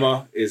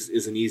Alabama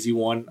is an easy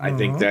one. I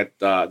think that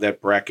that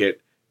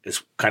bracket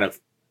is kind of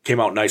came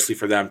out nicely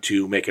for them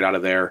to make it out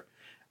of there.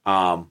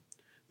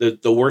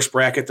 The worst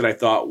bracket that I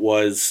thought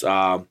was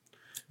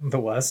The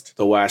West.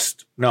 the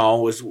West. No,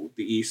 it was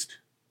the East.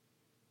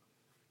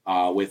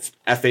 With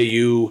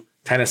FAU,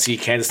 Tennessee,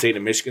 Kansas State,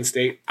 and Michigan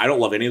State. I don't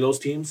love any of those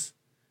teams.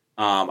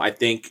 I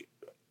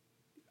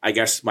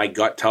guess my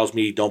gut tells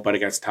me don't bet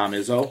against Tom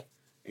Izzo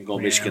and go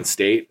Yeah. Michigan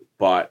State.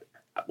 But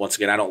once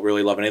again, I don't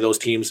really love any of those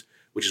teams,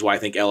 which is why I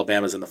think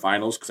Alabama's in the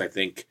finals because I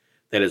think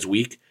that is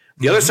weak.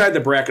 The other side of the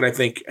bracket, I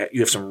think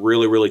you have some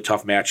really, really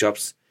tough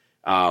matchups.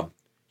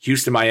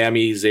 Houston,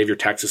 Miami, Xavier,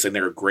 Texas, and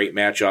they're great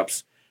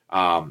matchups.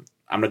 I'm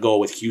going to go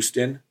with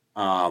Houston.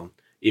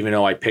 Even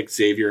though I picked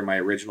Xavier in my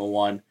original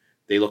one,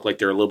 they look like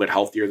they're a little bit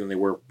healthier than they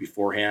were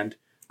beforehand,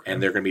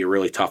 and they're going to be a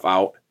really tough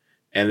out.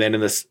 And then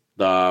in what's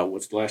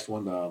the last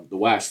one? The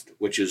West,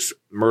 which is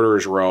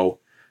Murderer's Row.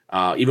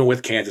 Even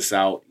with Kansas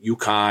out,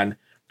 UConn,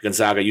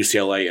 Gonzaga,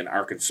 UCLA, and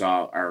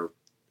Arkansas are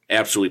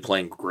absolutely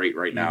playing great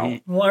right now.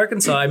 Well,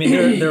 Arkansas, I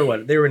mean, they're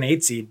what? They were an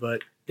 8 seed,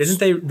 but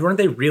weren't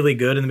they really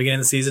good in the beginning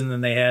of the season? And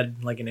then they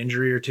had like an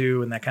injury or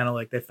two, and that kind of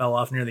like they fell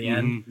off near the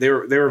end. They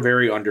were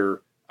very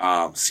under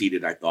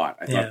seeded. I thought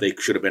Yeah. they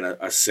should have been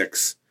a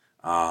 6.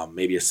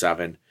 maybe a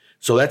 7.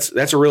 So that's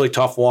a really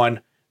tough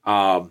one.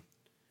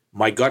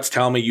 My gut's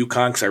telling me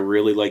UConn because I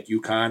really like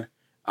UConn,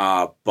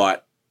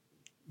 but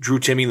Drew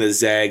Timme and the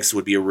Zags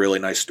would be a really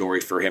nice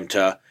story for him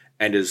to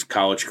end his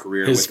college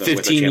career. His with a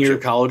 15-year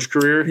college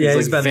career. Yeah,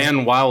 he's like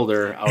Van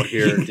Wilder out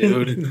here,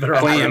 dude,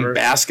 playing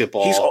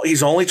basketball.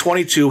 He's only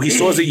 22. He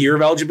still has a year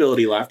of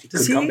eligibility left. He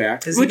could come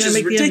back. Is he Which going to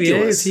is make the NBA?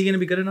 ridiculous. Is he going to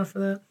be good enough for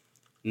that?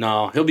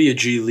 No, he'll be a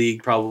G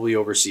League, probably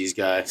overseas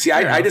guy. See,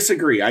 I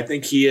disagree. I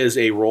think he is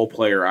a role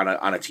player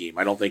on a team.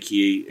 I don't think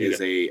he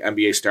is a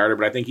NBA starter,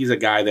 but I think he's a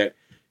guy that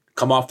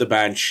come off the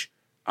bench,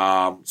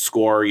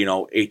 score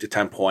 8 to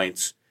 10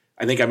 points.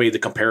 I think I made the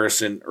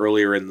comparison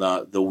earlier in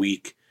the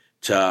week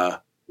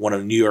to one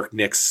of New York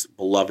Knicks'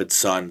 beloved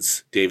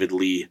sons, David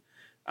Lee,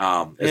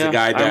 as a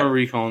guy that I remember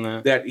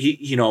recalling that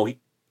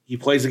he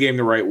plays the game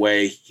the right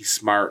way. He's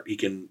smart. He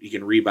can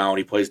rebound.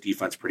 He plays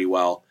defense pretty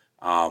well.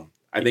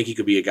 I think he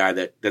could be a guy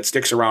that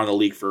sticks around the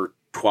league for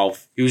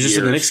 12 He was just years.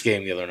 in the Knicks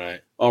game the other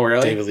night. Oh,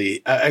 really? David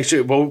Lee.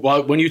 Actually,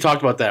 when you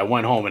talked about that, I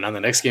went home, and on the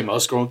next game, I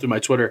was scrolling through my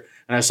Twitter,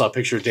 and I saw a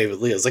picture of David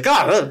Lee. I was like,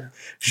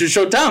 should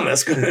show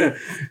Thomas.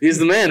 He's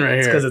the man right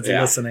here. Because it's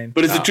listening.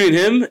 But it's between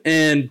him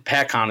and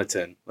Pat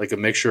Connaughton, like a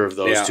mixture of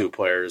those two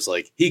players.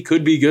 Like, he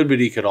could be good, but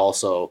he could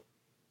also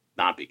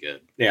not be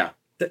good. Yeah.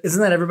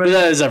 Isn't that everybody? But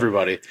that is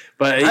everybody.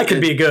 But I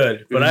could be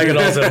good, but I could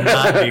also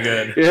not be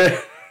good. Yeah.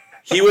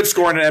 He would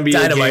score in an NBA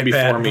Dynamite game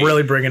Pat, before me.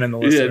 really bringing in the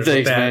listeners. Yeah,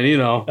 thanks,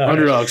 man.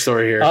 Underdog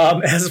story here.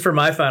 As for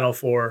my final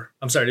 4,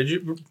 I'm sorry,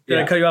 did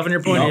I cut you off on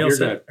your point? No, You you're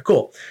said- good.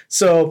 Cool.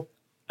 So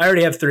I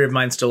already have 3 of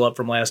mine still up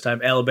from last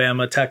time.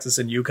 Alabama, Texas,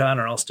 and UConn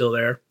are all still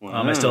there.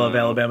 I still have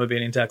Alabama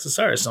beating Texas.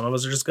 Sorry, some of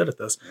us are just good at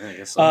this. I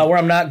guess so. Where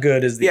I'm not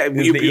good is the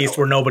you- East,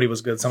 where nobody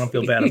was good, so I don't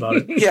feel bad about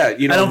it. Yeah,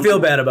 I don't feel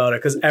bad about it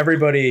because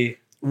everybody's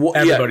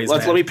Let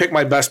mad. me pick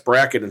my best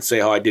bracket and say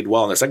how I did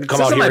well in this. I can come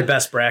This out isn't here. my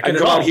best bracket I can at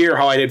come all. out here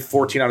how I did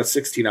 14 out of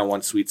 16 on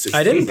one Sweet 16.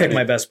 I didn't pick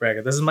my best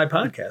bracket. This is my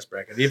podcast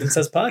bracket. It even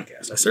says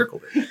podcast. I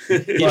circled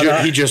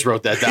it. He just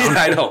wrote that down.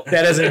 I know.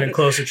 That isn't even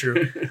close to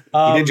true.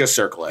 He did just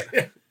circle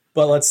it.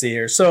 But let's see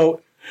here.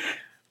 So,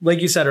 like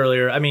you said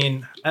earlier, I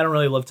mean, I don't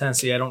really love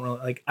Tennessee. I don't really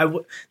like.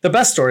 The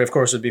best story, of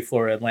course, would be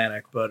Florida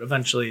Atlantic, but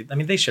eventually, I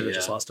mean, they should have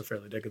just lost to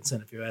Fairleigh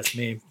Dickinson, if you ask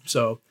me.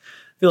 So,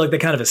 I feel like they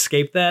kind of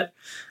escaped that.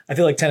 I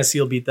feel like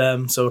Tennessee will beat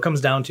them. So it comes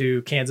down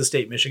to Kansas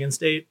State, Michigan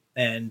State,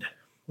 and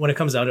when it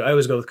comes down to, I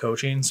always go with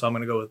coaching. So I'm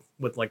going to go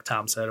with like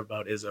Tom said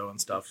about Izzo and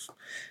stuff.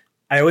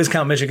 I always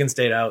count Michigan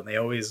State out, and they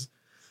always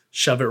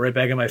shove it right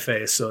back in my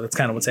face. So that's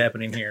kind of what's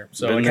happening here.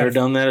 So Been there,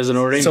 done that as an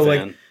Notre Dame so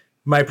fan. like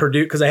my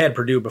Purdue, because I had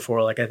Purdue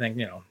before, like I think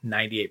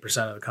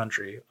 98% of the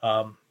country.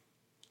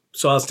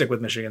 So I'll stick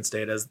with Michigan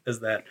State as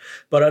that.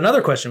 But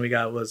another question we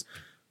got was,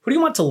 who do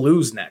you want to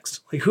lose next?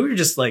 Like who are you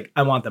just like,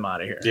 I want them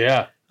out of here.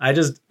 Yeah. I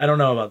don't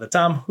know about that.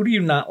 Tom, who do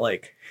you not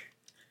like?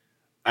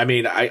 I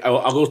mean,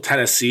 I'll go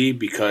Tennessee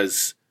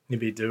because You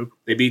beat Duke.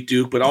 they beat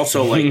Duke, but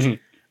also like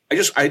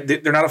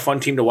they're not a fun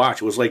team to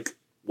watch. It was like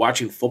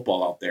watching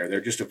football out there. They're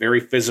just a very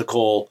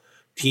physical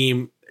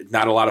team.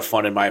 Not a lot of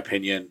fun in my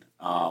opinion.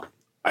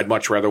 I'd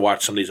much rather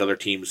watch some of these other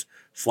teams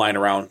flying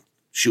around,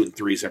 shooting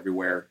threes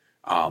everywhere.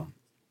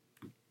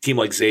 Team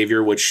like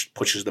Xavier, which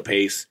pushes the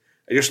pace.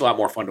 They're just a lot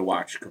more fun to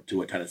watch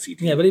to a Tennessee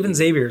team. Yeah, but even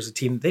Xavier is a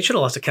team. They should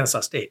have lost to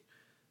Kennesaw State.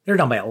 They were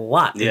down by a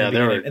lot. Yeah,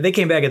 and they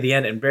came back at the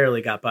end and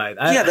barely got by.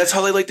 Yeah, that's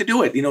how they like to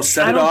do it.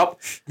 Set it up.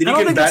 I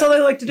don't think that's how they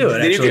like to do it.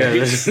 Then you,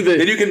 Actually. can,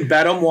 then you can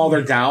bet them while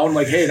they're down.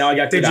 Like, hey, now I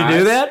got. Did you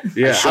do that?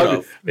 Yeah.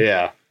 should've.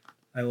 Yeah.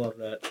 I love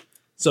that.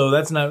 So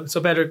that's not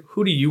so. Patrick,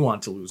 who do you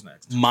want to lose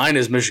next? Mine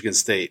is Michigan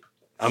State.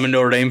 I'm a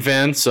Notre Dame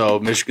fan, so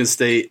Michigan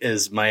State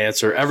is my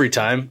answer every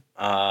time.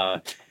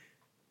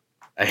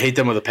 I hate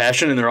them with a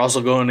passion, and they're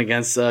also going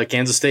against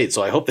Kansas State,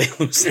 so I hope they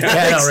lose. Yeah,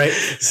 I know, right?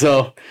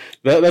 So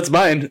that's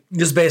mine.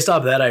 Just based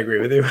off that, I agree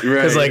with you.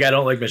 Because Right. I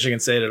don't like Michigan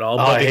State at all. Oh,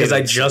 But I hate because I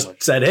them so just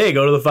much. said, hey,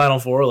 go to the Final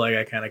Four, like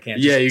I kind of can't.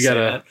 Yeah, just you say gotta-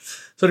 that.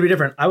 So to be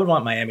different, I would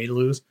want Miami to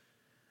lose.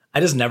 I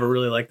just never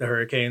really liked the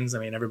Hurricanes. I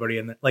mean, everybody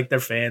in their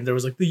fans, there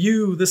was like the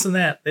U, this and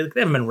that. They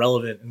haven't been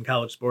relevant in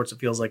college sports. It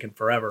feels like in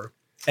forever.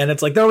 And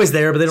it's like they're always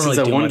there, but they don't Since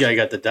really that do one much. guy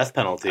got the death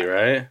penalty,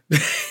 right?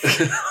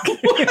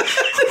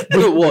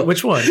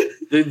 Which one?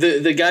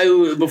 The guy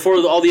who before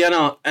all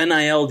the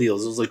NIL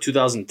deals, it was like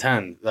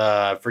 2010.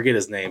 I forget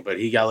his name, but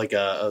he got like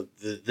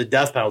the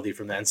death penalty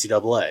from the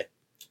NCAA.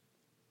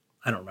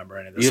 I don't remember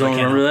any of this. You so I don't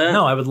can't remember help. that?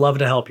 No, I would love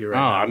to help you right Oh,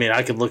 now. I mean,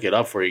 I can look it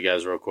up for you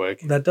guys real quick.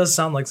 That does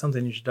sound like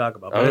something you should talk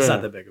about, but Oh, it's yeah.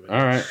 not that big of a deal.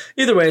 All right.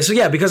 Either way, so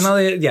yeah, because now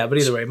but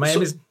either way,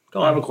 Miami's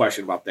go I have a on.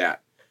 question about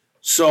that.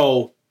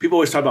 So people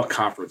always talk about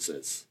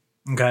conferences.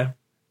 Okay.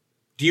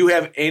 Do you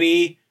have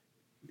any?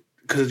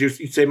 Because you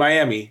say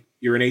Miami,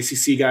 you're an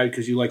ACC guy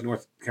because you like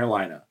North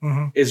Carolina.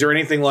 Mm-hmm. Is there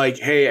anything like,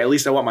 hey, at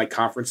least I want my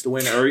conference to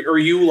win, or are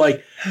you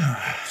like,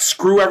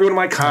 screw everyone in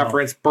my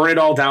conference, burn it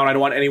all down. I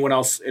don't want anyone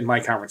else in my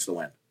conference to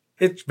win.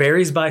 It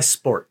varies by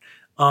sport.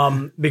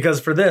 Because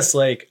for this,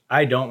 like,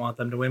 I don't want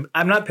them to win.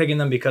 I'm not picking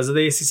them because of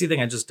the ACC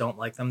thing. I just don't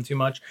like them too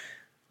much.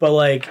 But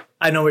like,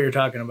 I know what you're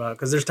talking about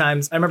because there's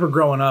times I remember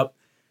growing up,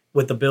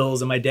 with the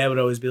Bills, and my dad would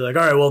always be like,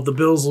 all right, well, if the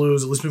Bills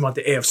lose, at least we want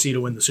the AFC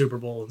to win the Super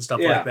Bowl and stuff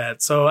like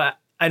that. So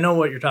I know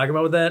what you're talking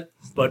about with that,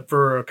 but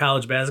for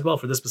college basketball,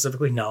 for this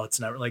specifically, no, it's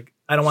never like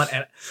I don't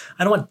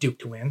want Duke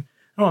to win.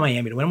 I don't want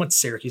Miami to win. I want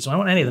Syracuse. I don't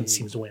want any of them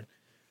teams to win.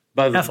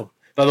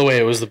 By the way,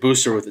 it was the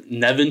booster with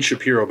Nevin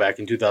Shapiro back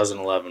in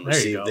 2011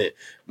 received it.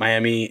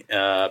 Miami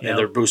and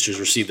their boosters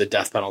received the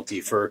death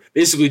penalty for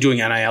basically doing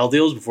NIL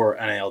deals before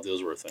NIL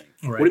deals were a thing.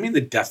 Right. What do you mean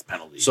the death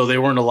penalty? So they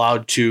weren't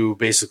allowed to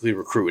basically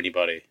recruit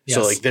anybody. Yes.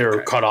 So like they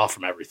were cut off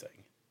from everything.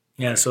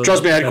 Yeah, so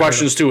Trust me, I had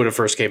questions too when it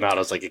first came out. I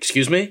was like,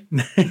 "Excuse me,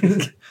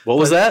 what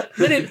was that?"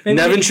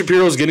 Nevin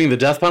Shapiro's getting the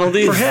death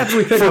penalty Perhaps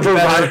we pick for a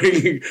better-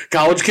 providing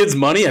college kids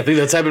money. I think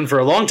that's happened for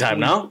a long time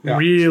now.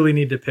 really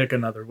need to pick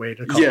another way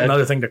to call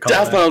another thing to call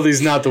death that. penalty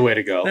is not the way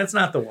to go. That's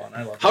not the one.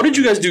 I love. How did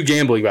you guys do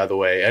gambling, by the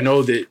way?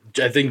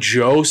 I think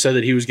Joe said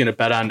that he was going to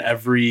bet on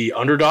every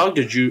underdog.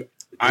 Did you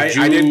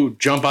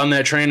jump on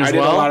that train as I did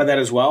well? a lot of that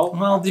as well.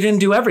 Well, you didn't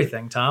do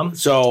everything, Tom.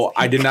 So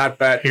I did not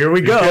bet. Here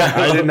we go.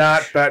 I did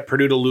not bet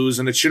Purdue to lose,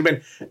 and it should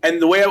have been.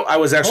 And the way I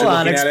was actually Hold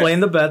on, looking explain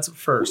at the bets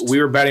first. we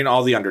were betting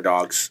all the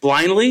underdogs.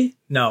 Blindly?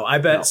 No, I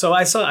bet. So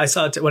I saw.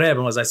 What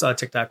happened was I saw a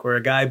TikTok where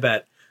a guy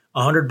bet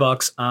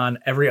 $100 on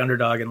every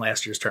underdog in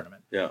last year's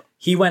tournament. Yeah.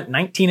 He went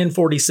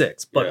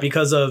 19-46, but Yeah.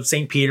 because of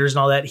St. Peter's and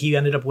all that, he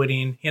ended up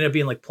winning. He ended up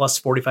being like plus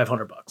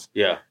 $4,500.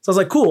 Yeah. So I was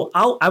like, cool.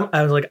 I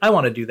was like, I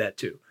want to do that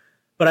too,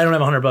 but I don't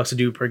have $100 to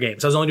do per game.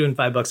 So I was only doing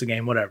 $5 a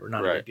game, whatever,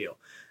 not a big deal.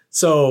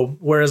 So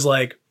whereas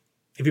like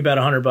if you bet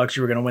 $100,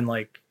 you were going to win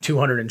like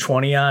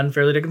 220 on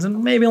Fairleigh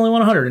Dickinson, maybe only won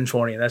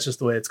 120. That's just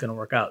the way it's going to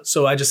work out.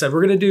 So I just said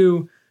we're going to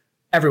do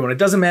everyone. It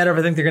doesn't matter if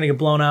I think they're going to get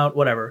blown out,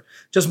 whatever.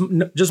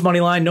 Just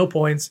money line, no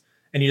points,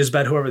 and you just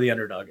bet whoever the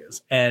underdog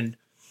is. And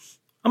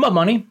I'm up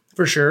money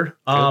for sure.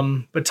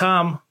 But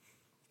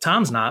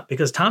Tom's not,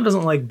 because Tom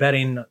doesn't like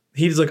betting.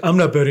 He's like, I'm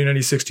not betting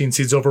any 16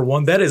 seeds over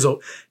one. That is,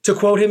 to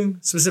quote him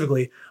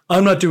specifically,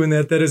 I'm not doing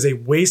that. That is a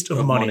waste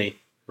of money.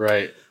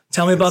 Right.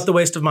 Tell me about the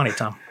waste of money,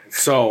 Tom.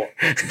 So,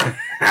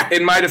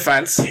 in my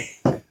defense,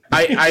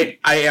 I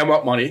am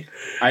up money.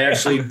 I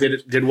actually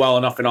did well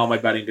enough in all my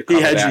betting to cover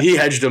that. He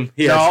hedged him.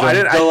 I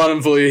didn't. Don't let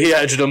him fool you. He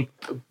hedged him.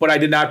 But I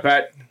did not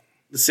bet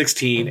the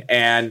 16,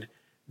 and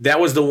that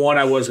was the one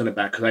I was going to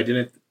bet because I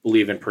didn't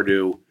believe in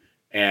Purdue,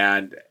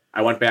 and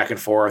I went back and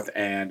forth,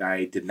 and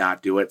I did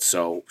not do it,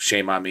 so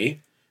shame on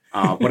me.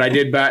 But I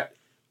did bet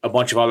a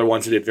bunch of other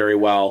ones that did very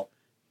well.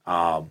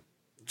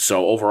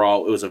 So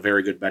overall, it was a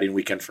very good betting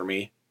weekend for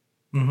me,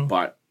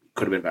 but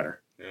could have been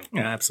better.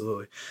 Yeah,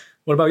 absolutely.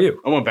 What about you?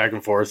 I went back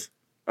and forth.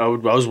 I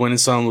was winning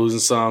some, losing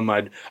some.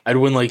 I'd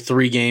win like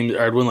 3 games,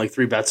 or I'd win like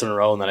 3 bets in a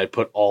row, and then I'd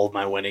put all of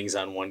my winnings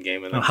on one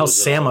game. And then How lose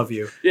it Sam all. of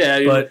you.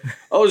 Yeah, But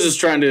I was just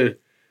trying to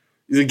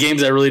the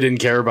games I really didn't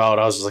care about.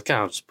 I was just like,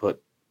 I'll just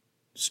put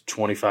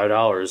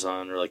 $25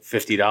 on, or like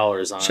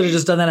 $50 on. should have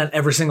just done that on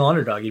every single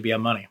underdog. You'd be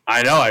on money.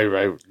 I know.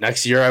 I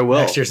next year I will.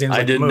 Next year seems I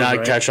like the did move, not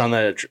right? catch on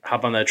that,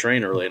 hop on that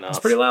train early enough. It's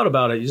pretty loud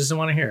about it. You just don't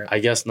want to hear it. I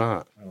guess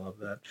not. I love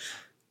that.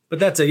 But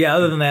that's it. Yeah,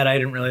 other than that, I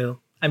didn't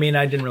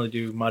really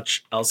do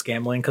much else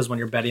gambling, because when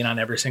you're betting on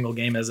every single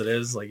game as it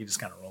is, like, you just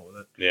kind of roll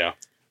with it. Yeah.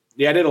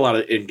 Yeah, I did a lot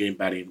of in-game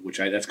betting, which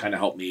that's kind of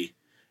helped me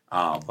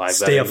Live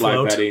Stay betting.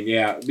 afloat. live betting.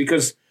 Yeah,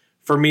 because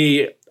for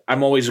me,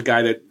 I'm always a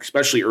guy that,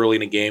 especially early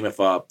in a game, if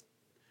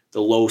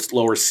the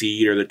lower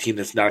seed or the team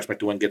that's not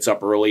expected to win gets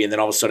up early, and then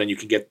all of a sudden you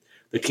can get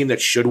the team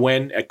that should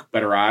win at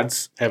better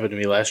odds. Happened to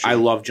me last year. I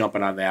love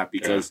jumping on that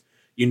because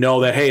you know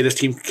that, hey, this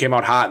team came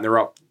out hot and they're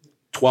up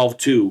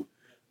 12-2.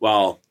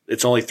 Well,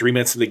 it's only 3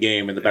 minutes of the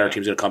game, and the better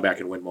team's going to come back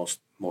and win most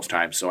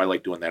times. So I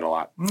like doing that a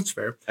lot. That's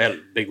fair. I had a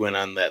big win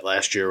on that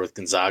last year with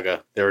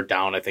Gonzaga. They were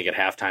down, I think, at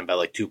halftime by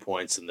like 2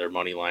 points, and their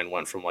money line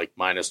went from like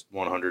minus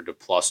 100 to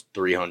plus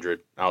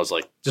 300. I was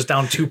like, Just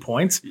down 2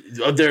 points.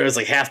 there was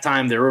like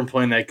halftime. They weren't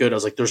playing that good. I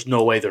was like, there's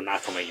no way they're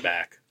not coming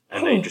back.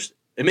 And they just,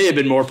 it may have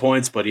been more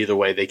points, but either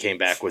way, they came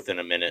back within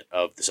a minute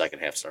of the second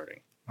half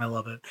starting. I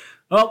love it.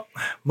 Well,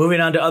 moving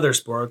on to other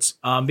sports,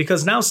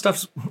 because now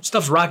stuff's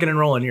rocking and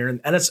rolling here,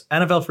 and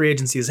NFL free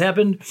agency has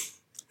happened.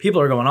 People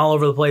are going all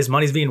over the place.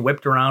 Money's being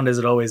whipped around, as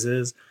it always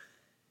is.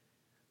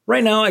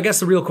 Right now, I guess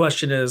the real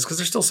question is, because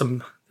there's still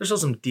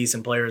some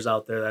decent players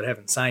out there that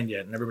haven't signed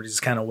yet, and everybody's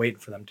just kind of waiting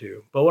for them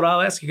to. But what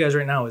I'll ask you guys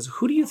right now is,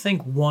 who do you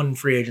think won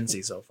free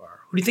agency so far?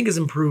 Who do you think has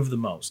improved the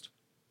most?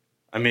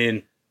 I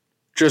mean,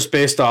 just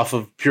based off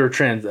of pure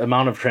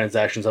amount of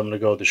transactions, I'm going to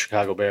go with the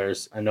Chicago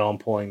Bears. I know I'm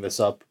pulling this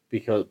up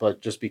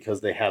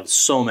because they have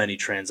so many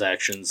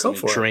transactions. Go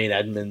for it. Tremaine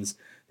Edmonds,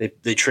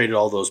 they traded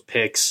all those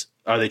picks.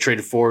 They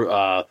traded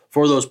for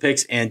those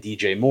picks and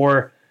DJ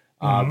Moore.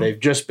 They've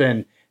just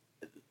been,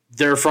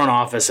 their front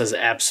office has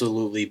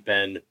absolutely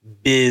been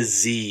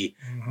busy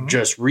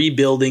just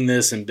rebuilding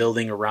this and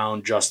building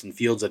around Justin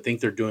Fields. I think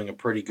they're doing a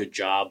pretty good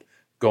job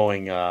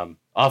going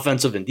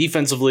offensive and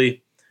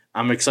defensively.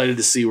 I'm excited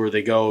to see where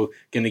they go.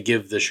 Going to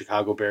give the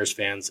Chicago Bears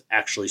fans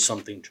actually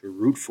something to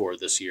root for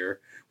this year,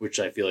 which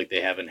I feel like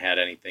they haven't had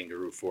anything to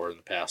root for in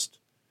the past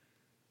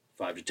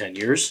 5 to 10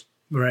 years.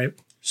 Right.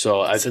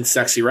 So Since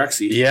Sexy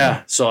Rexy.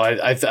 yeah. So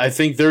I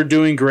think they're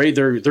doing great.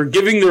 They're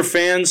giving their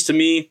fans, to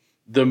me,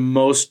 the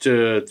most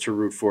to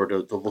root for,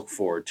 to look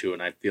forward to,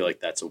 and I feel like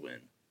that's a win.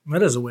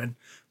 That is a win.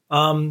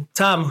 Tom,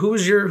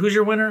 who's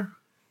your winner?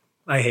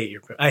 I hate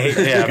your pick.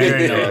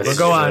 Yeah, but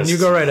go on. You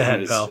go right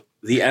ahead, pal.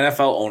 The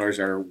NFL owners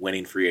are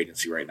winning free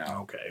agency right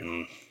now.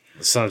 Okay.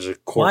 It sounds like a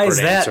corporate Why is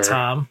that, answer.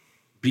 Tom?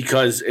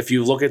 Because if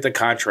you look at the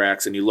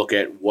contracts and you look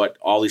at what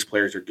all these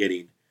players are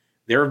getting,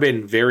 there have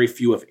been very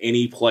few, if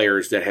any,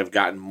 players that have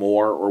gotten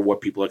more or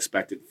what people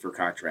expected for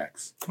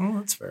contracts. Oh,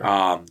 that's fair.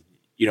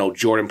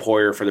 Jordan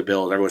Poyer for the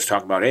Bills. Everyone's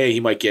talking about, hey, he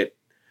might get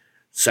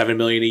 $7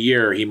 million a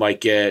year. He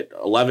might get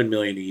 $11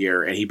 million a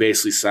year, and he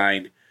basically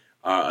signed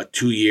a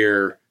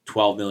 2-year,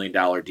 $12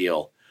 million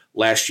deal.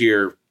 Last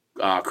year,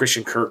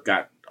 Christian Kirk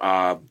got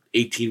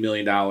 $18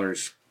 million.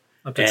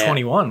 Up to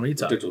 21. What are you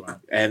talking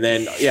about? And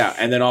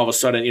then all of a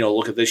sudden,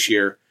 look at this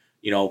year.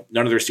 None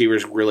of the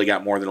receivers really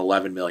got more than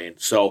 $11 million.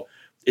 So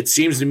it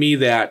seems to me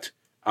that,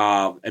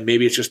 and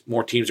maybe it's just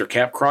more teams are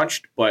cap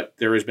crunched, but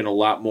there has been a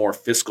lot more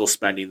fiscal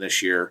spending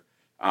this year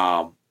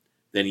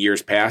than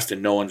years past,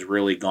 and no one's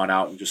really gone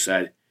out and just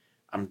said,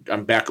 "I'm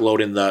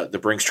backloading the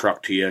Brinks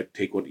truck to you.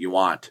 Take what you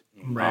want."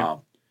 Right.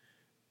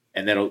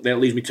 And that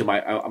leads me to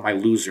my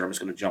loser. I'm just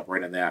going to jump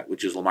right on that,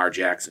 which is Lamar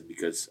Jackson,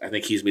 because I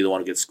think he's me the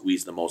one who gets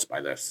squeezed the most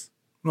by this.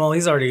 Well,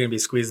 he's already going to be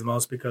squeezed the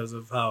most because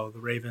of how the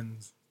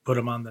Ravens put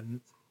him on the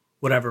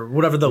whatever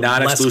the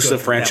non-exclusive less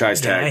good-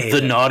 franchise yeah, I tag. hate The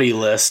that. naughty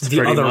list, The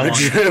pretty other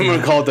much. one. I'm going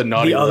to call it the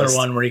naughty The list. other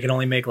one where you can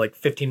only make like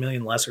 $15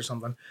 million less or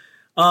something.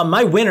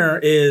 My winner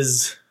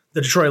is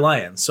the Detroit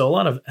Lions. So a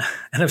lot of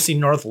NFC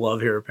North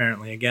love here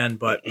apparently again.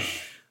 But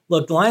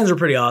look, the Lions were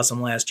pretty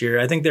awesome last year.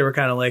 I think they were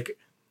kind of like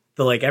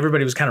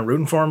everybody was kind of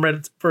rooting for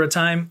them for a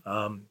time.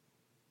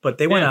 But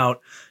they went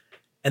out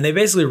and they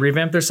basically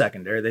revamped their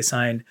secondary. They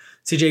signed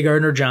C.J.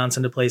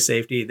 Gardner-Johnson to play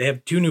safety. They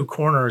have 2 new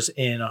corners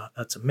in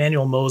that's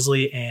Emmanuel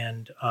Mosley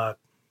and what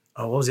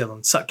was the other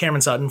one?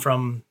 Cameron Sutton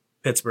from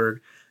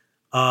Pittsburgh.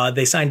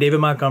 They signed David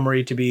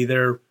Montgomery to be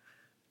their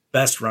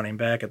best running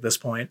back at this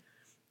point.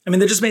 I mean,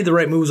 they just made the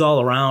right moves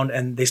all around,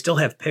 and they still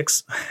have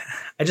picks.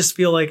 I just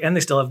feel like, and they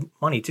still have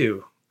money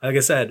too. Like I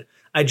said,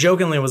 I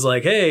jokingly was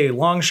like, hey,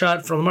 long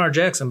shot for Lamar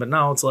Jackson, but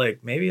now it's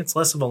like, maybe it's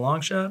less of a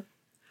long shot.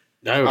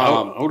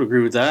 I would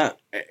agree with that.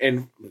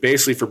 And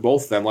basically for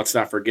both of them, let's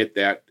not forget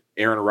that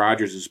Aaron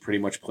Rodgers has pretty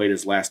much played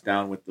his last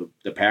down with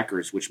the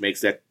Packers, which makes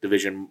that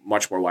division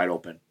much more wide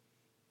open.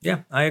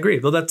 Yeah, I agree.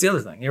 Well, that's the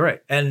other thing. You're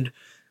right. And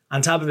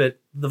on top of it,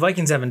 the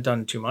Vikings haven't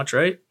done too much,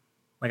 right?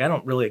 Like,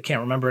 I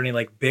can't remember any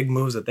like big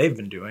moves that they've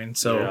been doing.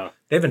 So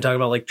they've been talking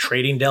about like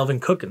trading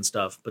Dalvin Cook and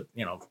stuff, but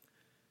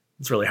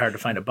it's really hard to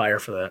find a buyer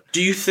for that.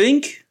 Do you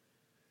think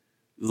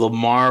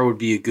Lamar would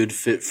be a good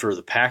fit for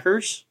the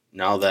Packers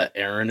now that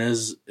Aaron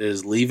is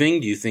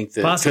leaving? Do you think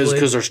that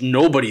because there's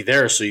nobody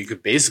there, so you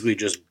could basically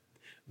just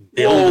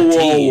build a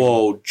team?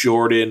 Whoa,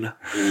 Jordan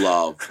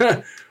Love.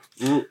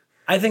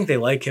 I think they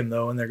like him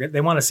though, and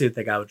they want to see what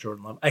they got with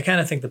Jordan Love. I kind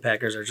of think the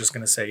Packers are just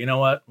going to say, you know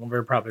what,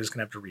 we're probably just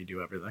going to have to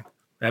redo everything.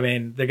 I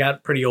mean, they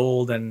got pretty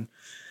old, and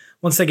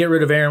once they get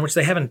rid of Aaron, which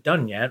they haven't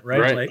done yet,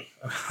 right? Like,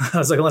 I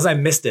was like, unless I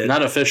missed it,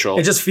 not official.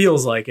 It just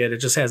feels like it. It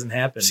just hasn't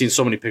happened. I've seen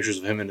so many pictures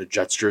of him in a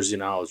Jets jersey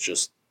now. It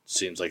just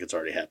seems like it's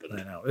already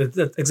happened. I know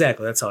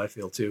exactly. That's how I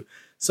feel too.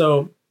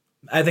 So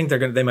I think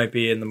they might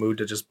be in the mood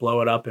to just blow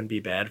it up and be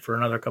bad for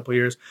another couple of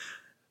years.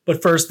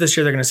 But first, this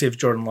year they're going to see if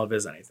Jordan Love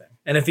is anything,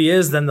 and if he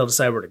is, then they'll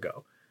decide where to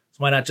go. So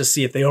why not just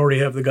see if they already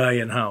have the guy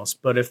in house?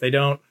 But if they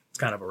don't, it's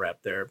kind of a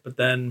wrap there. But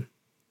then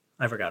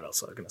I forgot what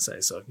else I was going to say,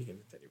 so you can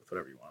continue with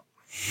whatever you want.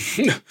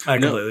 I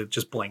completely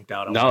just blanked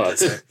out.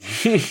 That's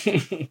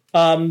it.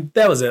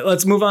 That was it.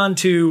 Let's move on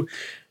to,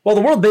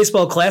 the World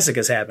Baseball Classic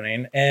is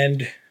happening,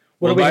 and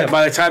by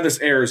the time this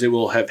airs, it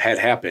will have had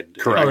happened.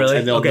 Correct. Oh, really?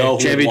 And they'll know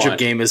who Championship won.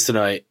 game is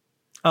tonight.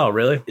 Oh,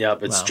 really?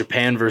 Yep, it's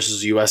Japan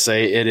versus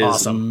USA. It is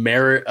Awesome.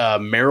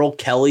 Merrill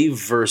Kelly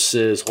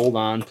versus.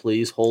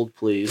 Hold,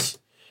 please.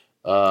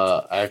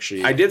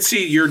 Actually, I did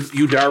see Yu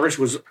Darvish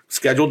was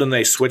scheduled and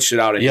they switched it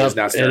out. And he's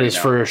not starting it is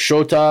now. for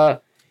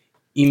Shota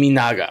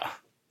Iminaga.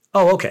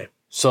 Oh, okay.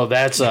 So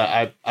that's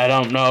I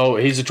don't know.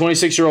 He's a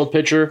 26-year-old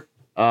pitcher.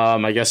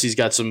 I guess he's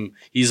got some.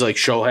 He's like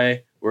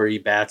Shohei, where he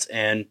bats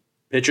and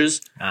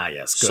pitches. Ah,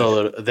 yes. Good.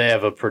 So they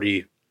have a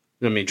pretty.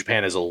 I mean,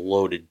 Japan is a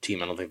loaded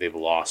team. I don't think they've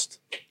lost.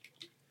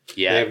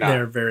 Yeah,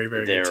 they're very,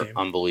 very they're good team.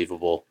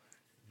 unbelievable.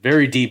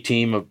 Very deep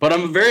team, but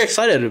I'm very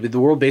excited. The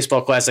World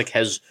Baseball Classic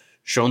has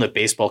shown that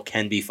baseball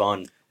can be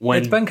fun when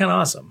It's been kind of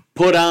awesome.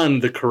 put on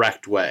the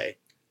correct way.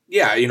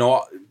 Yeah,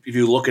 if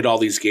you look at all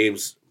these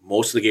games,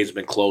 most of the games have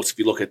been close. If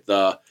you look at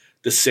the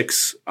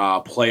 6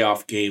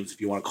 playoff games, if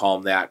you want to call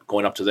them that,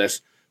 going up to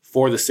this,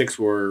 4 of the 6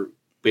 were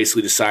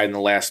basically decided in the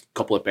last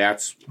couple at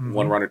bats,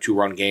 1-run or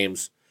 2-run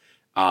games.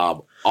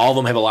 All of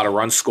them have a lot of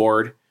runs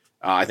scored.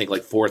 I think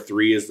like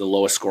 4-3 is the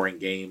lowest scoring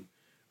game.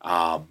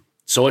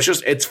 So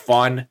it's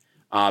fun.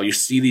 You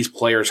see these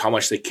players, how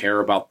much they care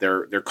about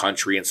their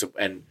country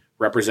and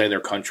representing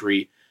their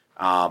country.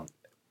 You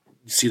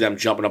see them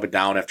jumping up and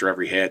down after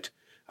every hit.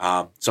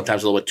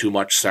 Sometimes a little bit too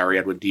much. Sorry,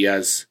 Edwin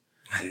Diaz.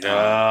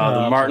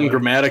 The Martin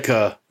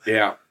Gramatica.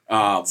 Yeah.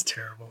 It's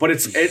terrible. But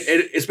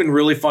it's been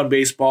really fun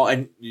baseball,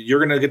 and you're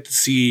going to get to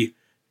see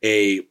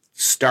a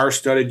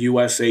star-studded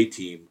USA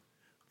team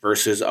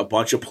versus a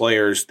bunch of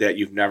players that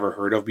you've never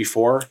heard of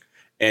before,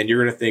 and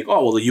you're going to think,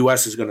 oh, well, the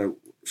U.S. is going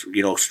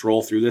to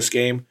stroll through this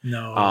game.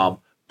 No.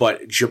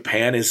 But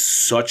Japan is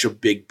such a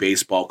big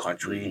baseball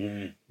country.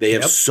 Mm-hmm. They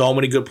have so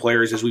many good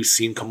players, as we've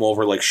seen come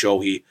over, like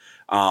Shohei.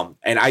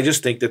 And I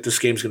just think that this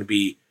game's going to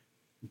be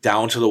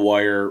down to the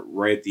wire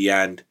right at the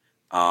end.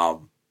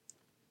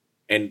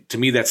 And to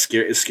me, that's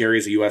scary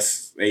as a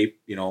USA,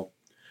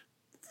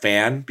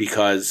 fan,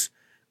 because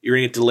you're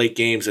going to get to late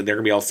games and they're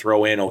going to be able to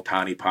throw in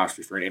Ohtani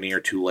possibly for an inning or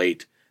two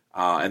late.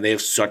 And they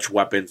have such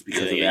weapons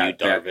because of that.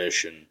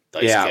 Darvish and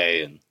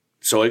Daisuke and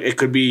so it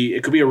could be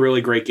a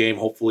really great game.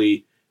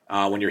 Hopefully,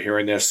 when you're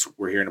hearing this,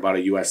 we're hearing about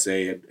a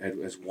USA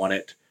has won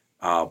it.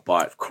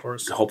 But Of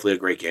course. hopefully a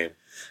great game.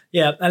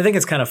 Yeah, I think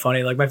it's kind of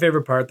funny. Like, my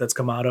favorite part that's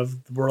come out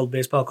of the World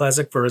Baseball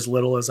Classic, for as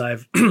little as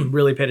I've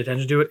really paid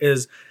attention to it,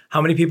 is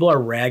how many people are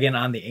ragging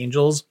on the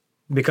Angels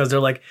because they're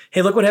like,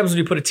 hey, look what happens when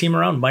you put a team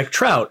around Mike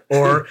Trout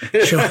or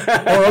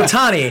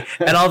Ohtani.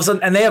 And all of a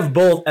sudden, and they have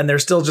both, and they're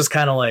still just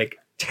kind of like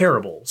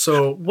terrible.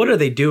 So what are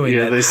they doing?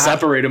 yeah, they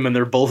separate them and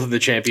they're both in the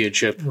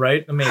championship.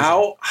 Right? Amazing.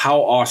 How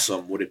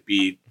awesome would it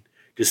be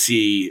to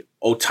see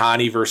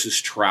Ohtani versus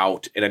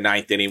Trout in a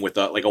ninth inning with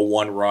a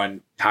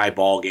 1-run tie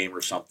ball game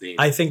or something?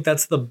 I think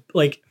that's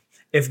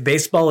if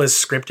baseball is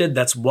scripted,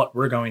 that's what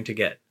we're going to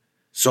get.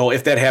 So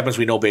if that happens,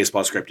 we know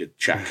baseball scripted.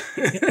 Check.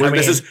 mean-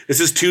 this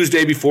is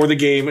Tuesday before the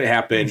game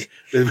happened.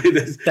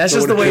 That's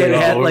just the way it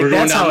had. Like,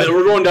 that's how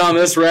we're going down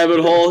this rabbit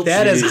hole.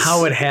 that is Jeez.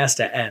 how it has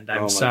to end. I'm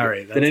Oh my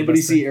sorry. God. That's Did the anybody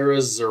best see thing.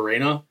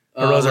 Arozarena?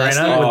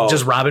 Rosarena with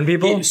just robbing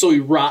people?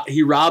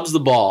 He robs the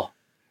ball,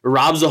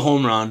 robs a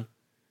home run.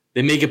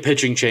 They make a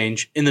pitching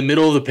change. In the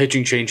middle of the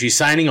pitching change, he's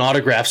signing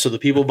autographs to the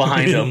people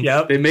behind him.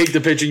 Yep. They make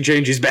the pitching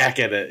change. He's back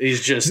at it.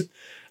 He's just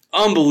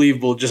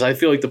unbelievable. I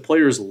feel like the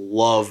players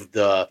love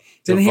the.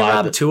 Didn't he vibe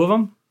rob that- 2 of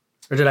them?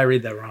 Or did I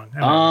read that wrong? I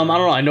don't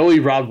know. I know he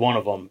robbed one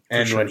of them,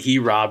 and sure. when he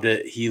robbed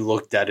it, he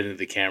looked at it into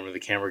the camera. The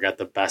camera got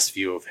the best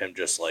view of him,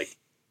 just like,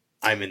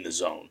 I'm in the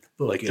zone.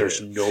 Look Like at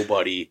there's it.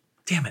 nobody.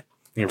 Damn it.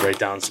 You write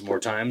down some more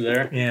times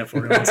there. Yeah,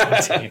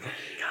 41-17.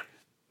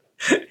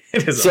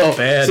 It is So, a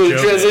bad so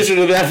joke. transition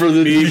to that for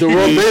the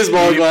World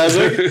Baseball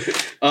Classic.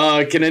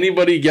 Can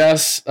anybody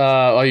guess?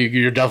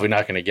 You're definitely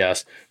not going to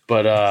guess,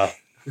 but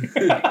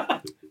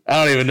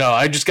I don't even know.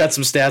 I just got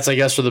some stats, I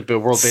guess, for the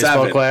World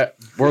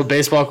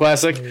Baseball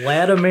Classic.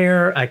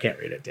 Vladimir, I can't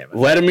read it, damn it.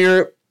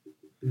 Vladimir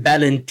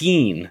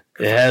Valentin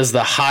has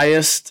the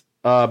highest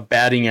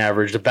batting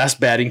average, the best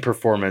batting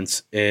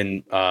performance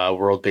in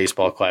World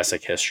Baseball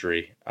Classic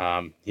history.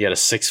 He had a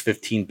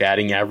 615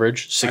 batting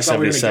average,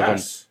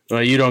 677.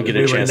 Well, you don't get a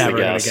We were chance to never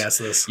going guess. to guess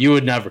this. You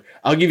would never.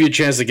 I'll give you a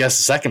chance to guess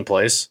the second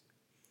place.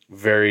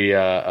 Very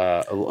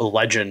a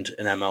legend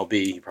in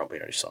MLB. You probably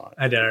already saw it.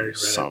 I did already read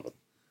Son it. of a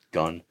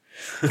gun.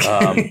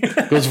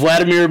 Goes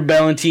Vladimir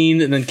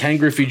Valentin, and then Ken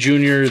Griffey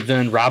Jr.,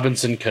 then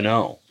Robinson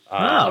Cano.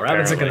 Robinson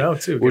apparently, Cano,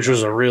 too. which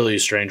was a really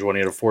strange one. He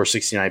had a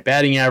 469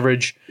 batting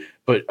average.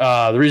 But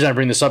the reason I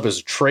bring this up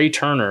is Trey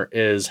Turner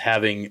is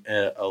having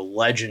a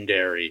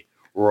legendary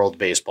World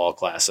Baseball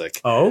Classic.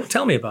 Oh,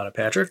 tell me about it,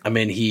 Patrick. I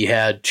mean, he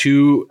had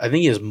two. I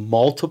think he has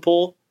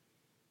multiple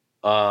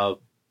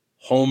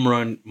home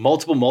run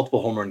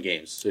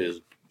games. So he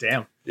has,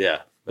 Damn. yeah,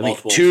 I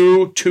think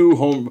Multiple.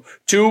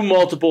 two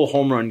multiple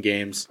home run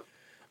games.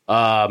 With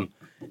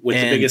the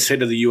And- biggest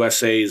hit of the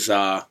USA's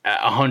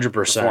 100%.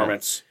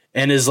 performance.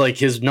 And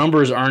his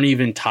numbers aren't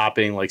even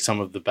topping like some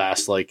of the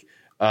best. Like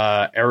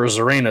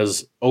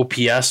Arizona's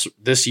OPS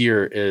this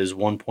year is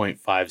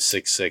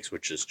 1.566,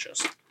 which is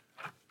just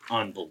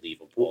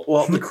unbelievable.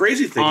 Well, the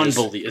crazy thing is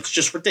Unbelievable. It's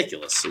just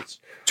ridiculous. It's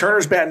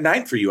Turner's batting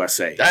ninth for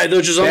USA.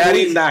 they're just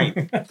Batting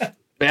unbelievable. ninth.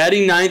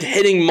 Batting ninth,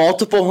 hitting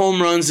multiple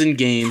home runs in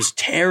games,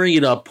 tearing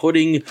it up,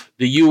 putting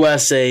the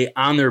USA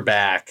on their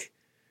back,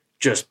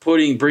 just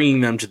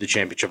bringing them to the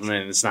championship. I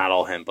mean, it's not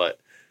all him, but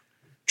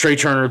Trey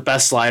Turner,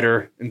 best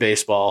slider in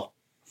baseball,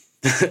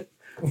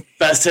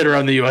 best hitter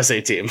on the USA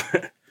team.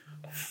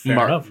 Fair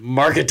enough.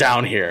 Mark it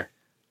down here.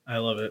 I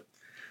love it.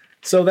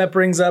 So that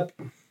brings up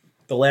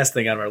the last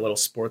thing on our little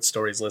sports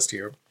stories list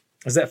here,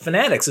 is that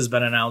Fanatics has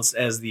been announced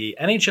as the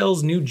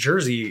NHL's New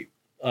Jersey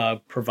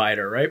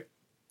provider, right?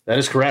 That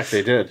is correct.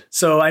 They did.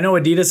 So I know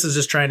Adidas is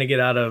just trying to get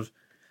out of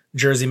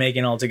jersey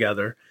making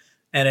altogether.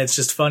 And it's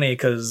just funny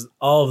because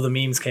all of the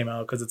memes came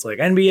out because it's like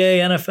NBA,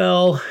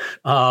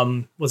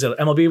 NFL, what's the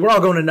other? MLB, we're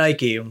all going to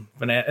Nike.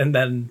 And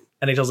then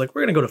NHL's like,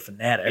 we're going to go to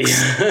Fanatics.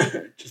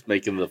 Just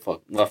making the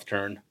left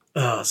turn.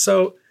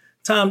 So,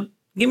 Tom,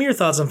 give me your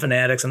thoughts on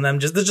Fanatics and them.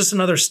 This is just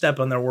another step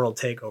on their world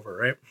takeover,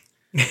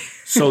 right?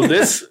 So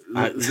this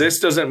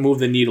doesn't move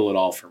the needle at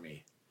all for me.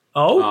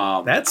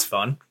 Oh, that's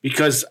fun.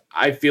 Because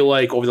I feel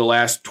like over the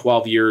last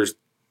 12 years,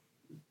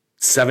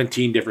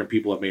 17 different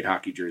people have made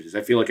hockey jerseys.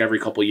 I feel like every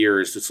couple of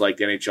years, it's like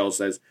the NHL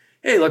says,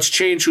 hey, let's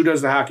change who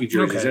does the hockey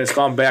jerseys. Okay. And it's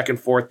gone back and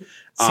forth.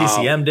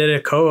 CCM did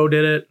it. Koho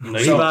did it.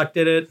 Reebok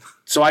did it.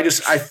 So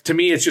to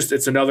me,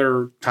 it's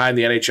another time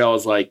the NHL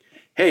is like,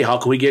 hey, how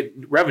can we get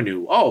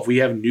revenue? Oh, if we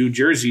have new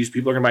jerseys,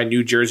 people are going to buy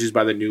new jerseys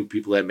by the new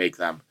people that make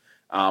them.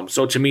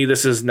 So to me,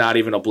 this is not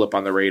even a blip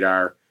on the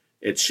radar.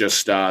 It's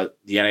just the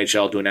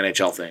NHL doing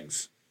NHL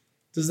things.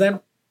 Does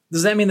that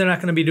mean they're not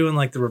going to be doing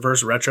like the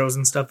reverse retros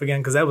and stuff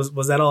again? Because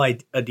was that all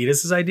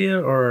Adidas's idea,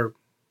 or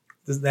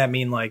does that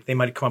mean like they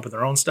might come up with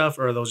their own stuff,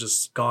 or are those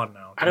just gone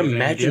now? I'd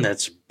imagine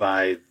that's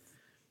by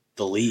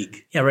the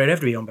league. Yeah, right. It'd have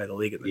to be owned by the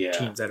league and the Yeah.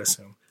 teams, I'd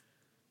assume.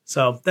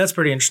 So that's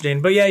pretty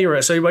interesting. But yeah, you're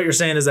right. So what you're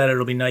saying is that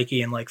it'll be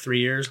Nike in like 3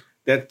 years.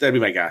 That'd be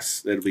my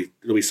guess. It'll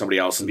be somebody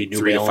else in Be New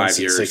 3 to 5 Balance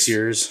in years. 6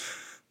 years.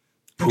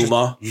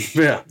 Puma.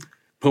 Yeah.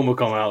 Puma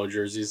coming out with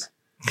jerseys.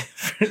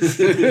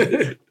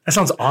 That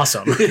sounds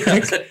awesome.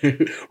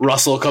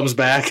 Russell comes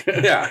back.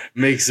 Yeah.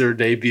 Makes their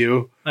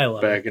debut I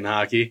love it. back in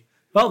hockey.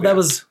 Well, that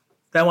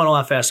went a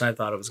lot faster than I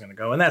thought it was going to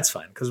go, and that's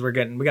fine because we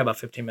got about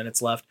 15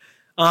 minutes left.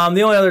 The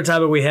only other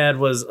topic we had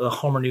was a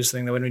Homer News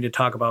thing that we need to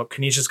talk about: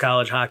 Canisius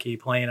College hockey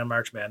playing on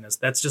March Madness.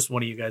 That's just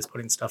one of you guys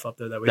putting stuff up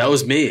there That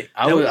was me.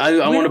 I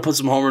want to put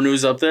some Homer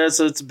news up there,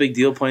 so it's a big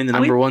deal playing the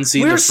number one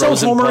seed. We're the so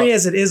Frozen homery Puck.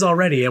 as it is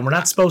already, and we're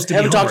not supposed to.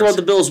 Haven't be talked homers.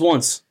 about the Bills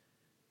once.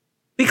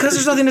 Because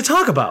there's nothing to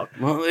talk about.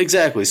 Well,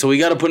 exactly. So we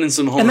got to put in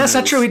some Homer And that's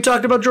not news. true. He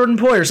talked about Jordan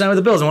Poyer signing with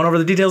the Bills and went over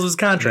the details of his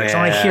contract. So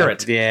I want to hear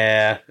it.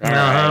 Yeah. All right.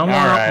 Uh-huh. All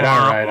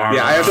right.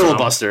 Yeah, I have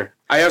filibuster.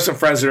 I have some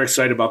friends that are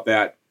excited about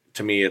that.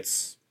 To me,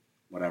 it's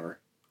whatever.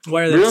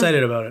 Why are they Really?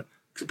 excited about it?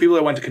 People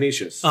that went to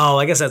Canisius. Oh,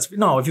 I guess that's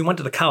no. If you went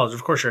to the college,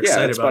 of course you're Yeah,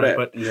 excited that's about it.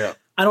 about But Yeah.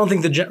 I don't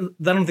think the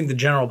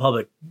general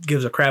public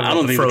gives a crap about I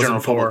don't the think the Frozen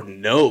general Four. public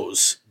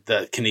knows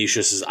that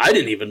Canisius is. I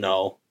didn't even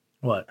know.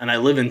 What? And I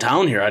live in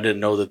town here. I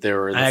didn't know that they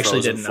were in the I actually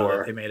Frozen didn't know Four.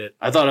 that they made it.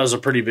 I thought it was a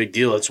pretty big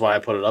deal. That's why I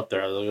put it up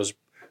there.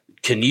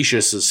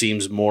 Canisius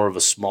seems more of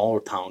a smaller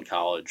town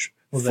college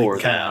Well, they for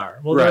kinda that. are.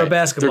 Well, they're a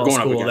basketball going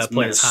up school against that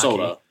plays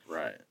Minnesota. hockey.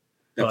 Right.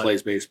 that but-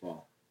 plays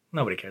baseball.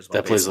 Nobody cares about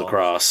That plays baseball.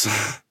 lacrosse.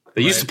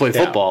 They used to Right. play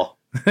Yeah. football.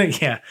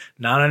 Yeah,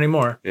 not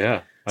anymore.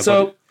 Yeah.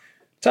 So,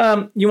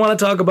 Tom, you want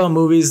to talk about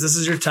movies? This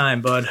is your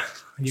time, bud.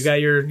 You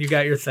got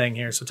your thing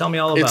here. So tell me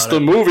all about it's it. the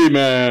movie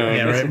man.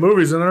 Yeah, right.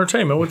 Movies and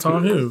entertainment. What's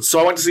on who? So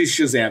I went to see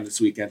Shazam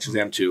this weekend.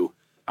 Shazam 2.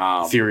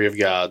 Theory of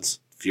Gods.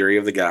 Fury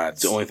of the Gods.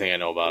 It's the only thing I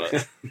know about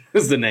it.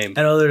 Is the name.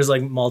 I know there's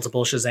like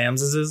multiple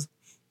Shazamses,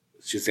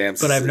 Shazam.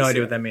 but I have no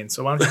idea what that means.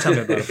 So why don't you tell me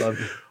about it, bud?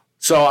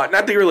 So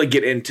not to really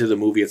get into the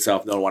movie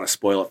itself. Don't want to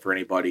spoil it for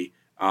anybody.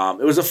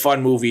 It was a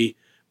fun movie,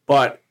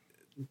 but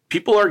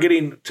people are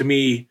getting, to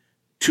me,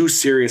 too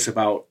serious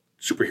about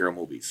superhero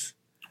movies.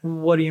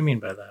 What do you mean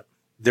by that?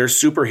 They're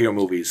superhero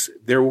movies.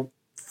 They're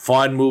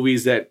fun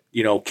movies that,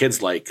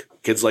 kids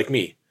like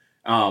me.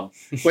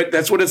 But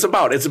that's what it's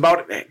about. It's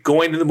about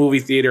going to the movie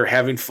theater,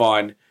 having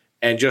fun,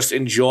 and just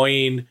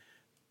enjoying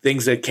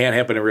things that can't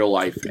happen in real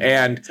life.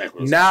 And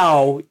Exactly.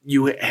 now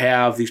you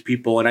have these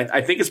people, and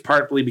I think it's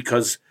partly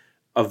because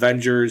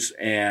Avengers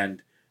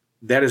and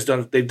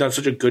they've done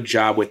such a good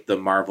job with the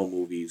Marvel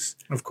movies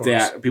Of course.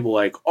 that people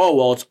are like, oh,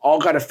 well, it's all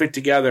got to fit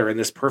together in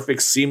this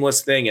perfect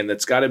seamless thing. And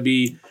it's got to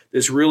be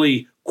this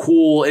really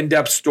cool,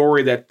 in-depth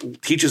story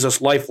that teaches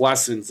us life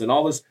lessons and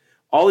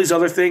all these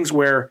other things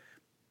where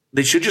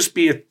they should just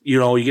be,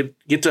 you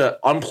get to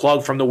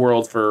unplug from the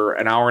world for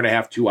an hour and a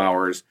half, 2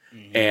 hours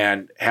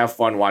and have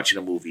fun watching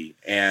a movie.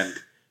 And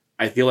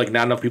I feel like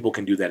not enough people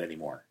can do that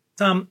anymore.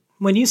 Tom,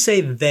 when you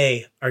say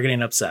they are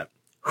getting upset,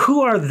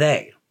 who are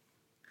they?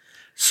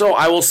 So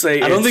I will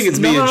say, I don't think it's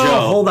me and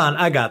Joe. Hold on.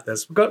 I got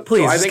this. Please,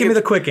 I just think give me the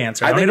it's- quick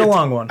answer. I don't think need a it's-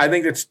 long one. I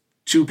think it's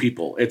two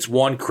people. It's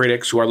one,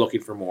 critics who are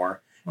looking for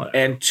more, Whatever.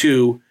 and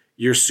two,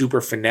 your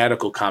super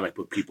fanatical comic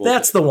book people.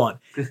 That's the one.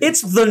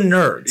 It's the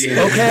nerds.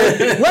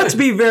 Okay. Let's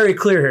be very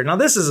clear here. Now,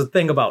 this is a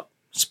thing about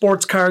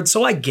sports cards,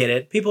 so I get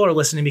it. People are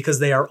listening because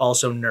they are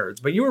also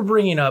nerds. But you were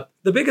bringing up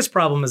the biggest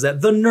problem is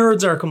that the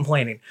nerds are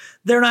complaining.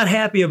 They're not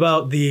happy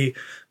about the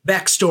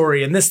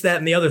backstory and this, that,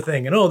 and the other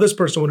thing. And this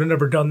person would have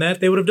never done that.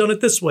 They would have done it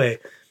this way.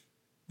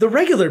 The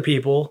regular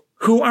people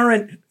who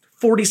aren't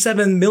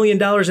 $47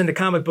 million into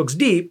comic books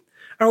deep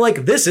are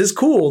like, this is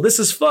cool. This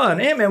is fun.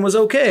 Ant-Man was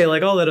okay.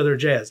 Like all that other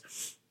jazz.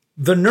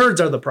 The nerds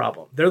are the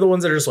problem. They're the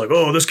ones that are just like,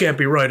 this can't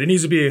be right. It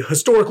needs to be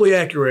historically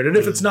accurate. And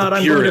if it's not,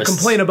 I'm going to Purists.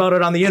 complain about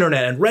it on the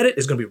internet. And Reddit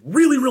is going to be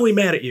really, really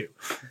mad at you.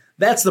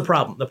 That's the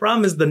problem. The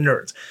problem is the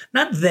nerds.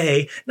 Not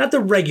the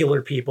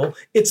regular people.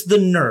 It's the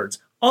nerds.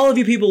 All of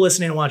you people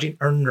listening and watching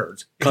are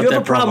nerds. If Cut you have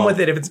that a problem promo. with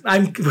it, if it's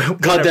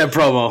Cut that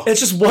promo. It's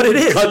just what it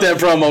is. Cut that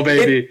promo,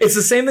 baby. It's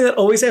the same thing that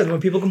always happens when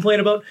people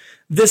complain about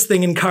this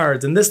thing in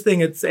cards and this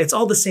thing. It's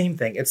all the same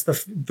thing. It's the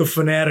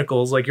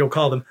fanaticals, like you'll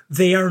call them.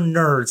 They are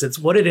nerds. It's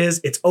what it is.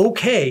 It's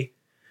okay,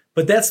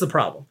 but that's the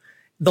problem.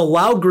 The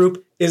loud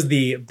group is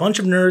the bunch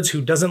of nerds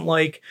who doesn't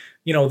like,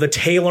 the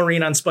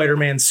tailoring on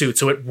Spider-Man suits,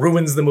 so it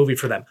ruins the movie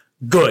for them.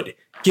 Good.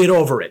 Get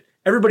over it.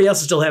 Everybody else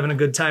is still having a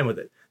good time with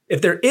it.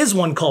 If there is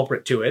one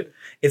culprit to it,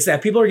 it's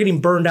that people are getting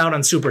burned out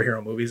on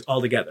superhero movies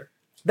altogether.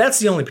 That's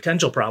the only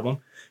potential problem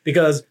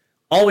because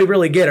all we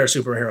really get are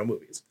superhero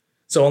movies.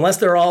 So unless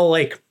they're all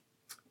like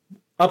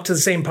up to the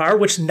same par,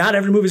 which not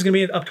every movie is going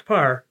to be up to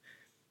par,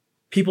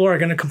 people are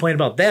going to complain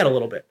about that a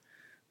little bit.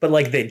 But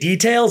like the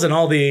details and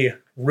all the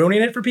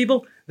ruining it for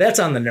people, that's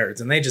on the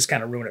nerds, and they just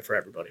kind of ruin it for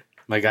everybody.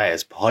 My guy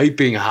is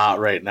piping hot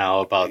right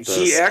now about this.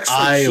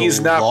 He's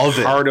not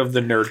part of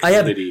the nerd I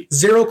have community.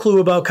 zero clue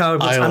about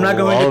comic books. I'm not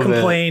going to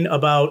complain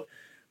about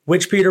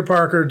which Peter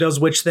Parker does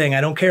which thing.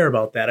 I don't care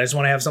about that. I just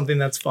want to have something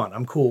that's fun.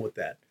 I'm cool with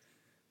that.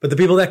 But the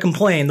people that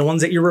complain, the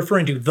ones that you're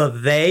referring to,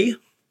 they,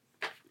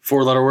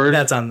 4-letter word?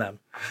 that's on them.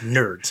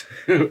 Nerds.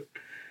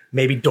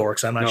 Maybe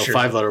dorks. I'm not sure.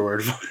 5-letter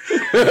word.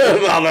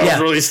 That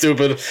was really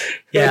stupid.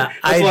 Yeah.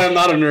 That's why I'm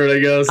not a nerd, I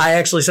guess. I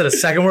actually said a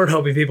second word,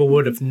 hoping people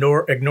would have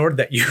ignored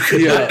that you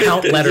could not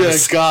count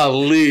letters. Yeah,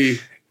 golly.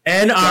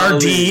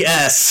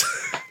 NRDS.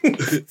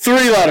 3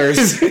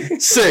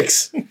 letters.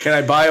 6. Can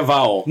I buy a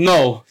vowel?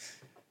 No.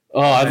 Oh,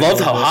 I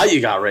loved how hot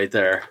you got right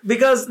there.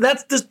 Because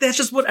that's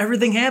just what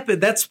everything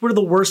happened. That's where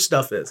the worst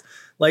stuff is.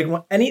 Like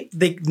when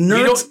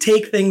nerds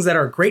take things that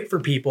are great for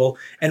people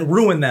and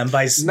ruin them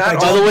by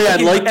by the way,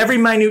 I'd like every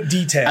minute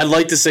detail. I'd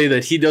like to say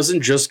that he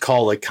doesn't just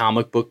call like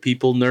comic book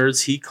people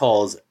nerds. He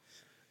calls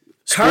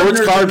card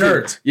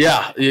nerds.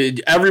 Yeah,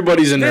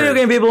 everybody's a nerd. Video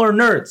game people are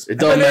nerds. It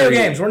doesn't video matter.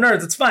 games, we're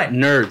nerds. It's fine.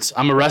 Nerds.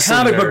 I'm a wrestling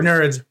comic nerd. book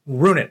nerds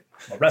ruin it.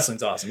 Well,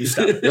 wrestling's awesome. You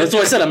stop. That's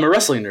what I said. I'm a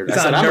wrestling nerd. I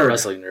said I'm a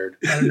wrestling nerd.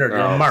 Not a nerd. You're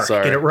a mark.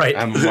 Sorry. Get it right.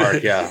 I'm a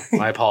mark. Yeah.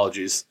 My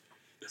apologies.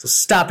 So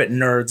stop it,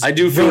 nerds. I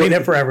do feel ruin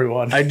it for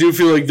everyone. I do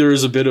feel like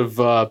there's a bit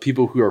of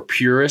people who are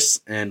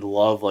purists and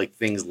love like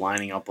things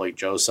lining up, like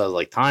Joe says,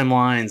 like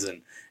timelines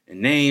and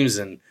names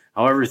and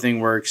how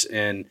everything works.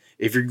 And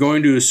if you're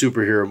going to do a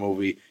superhero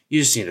movie, you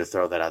just need to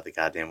throw that out the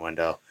goddamn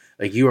window.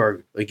 Like you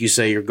are, like you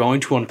say, you're going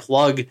to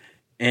unplug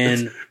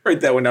and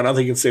write that one down. I don't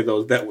think you can say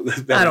those. That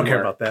I don't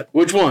care about that.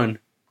 Which one?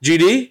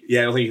 GD?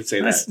 Yeah, I don't think you can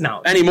say that.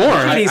 No. Anymore.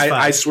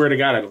 I swear to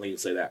God, I don't think you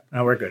can say that.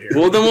 No, we're good here.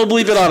 Well, then we'll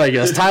bleep it out, I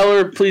guess.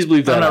 Tyler, please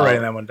bleep that out. I'm not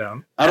writing that one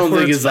down. I don't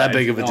think it's that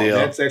big of a deal.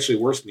 That's actually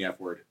worse than the F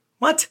word.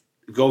 What?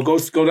 Go to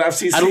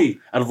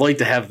FCC. I'd like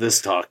to have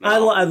this talk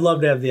now. I'd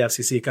love to have the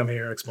FCC come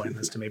here and explain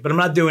this to me, but I'm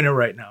not doing it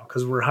right now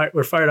because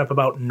we're fired up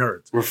about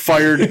nerds. We're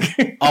fired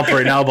up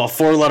right now about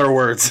 4-letter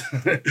words.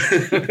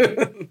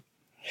 4-letter.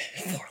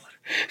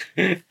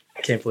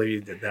 I can't believe you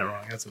did that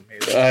wrong. That's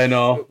amazing. I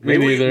know.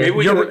 Maybe Me neither.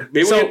 we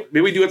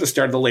do at the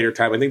start of the later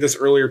time. I think this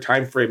earlier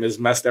time frame has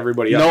messed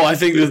everybody up. No, I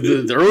think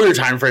the earlier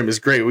time frame is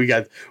great. We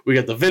got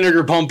the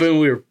vinegar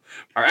pumping.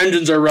 Our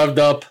engines are revved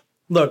up.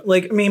 Look,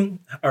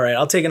 all right,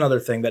 I'll take another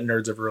thing that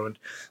nerds have ruined.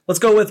 Let's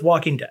go with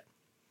Walking Dead.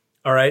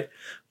 All right.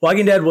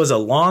 Walking Dead was a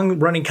long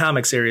running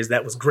comic series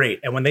that was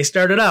great. And when they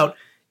started out,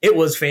 it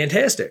was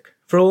fantastic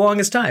for the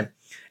longest time.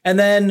 And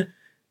then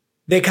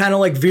they kind of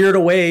like veered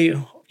away,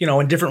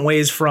 in different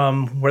ways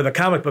from where the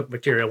comic book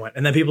material went.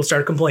 And then people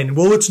started complaining,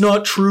 well, it's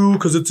not true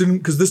because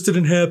this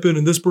didn't happen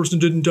and this person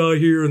didn't die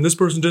here and this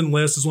person didn't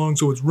last as long.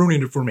 So it's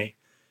ruining it for me.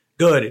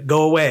 Good.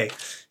 Go away.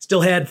 Still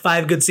had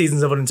 5 good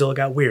seasons of it until it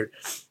got weird.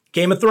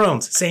 Game of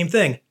Thrones, same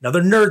thing.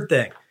 Another nerd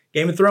thing.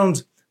 Game of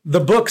Thrones, the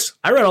books.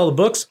 I read all the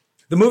books.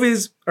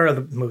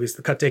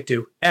 The cut take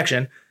 2,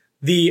 action.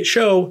 The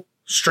show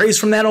strays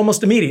from that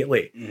almost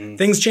immediately. Mm-hmm.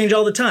 Things change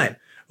all the time.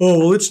 Oh,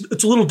 well, it's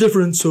a little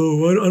different,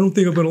 so I don't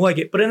think I'm going to like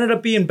it. But it ended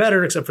up being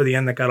better, except for the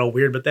end that got all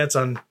weird. But that's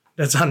on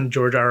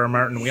George R.R.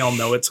 Martin. We all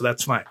know it, so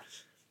that's fine.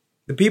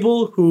 The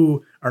people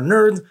who are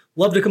nerds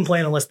love to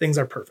complain unless things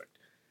are perfect.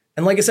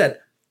 And like I said,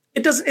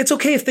 it's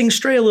okay if things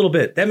stray a little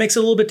bit. That makes it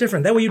a little bit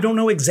different. That way you don't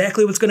know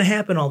exactly what's going to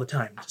happen all the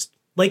time. Just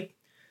like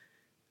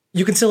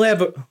you can still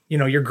have,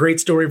 your great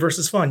story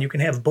versus fun. You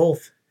can have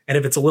both. And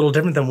if it's a little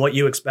different than what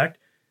you expect,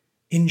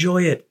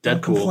 enjoy it.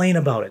 Don't complain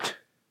about it.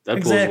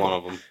 Deadpool is one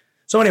of them.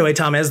 So anyway,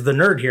 Tom, as the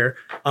nerd here,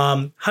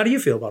 how do you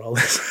feel about all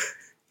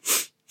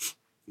this?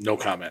 No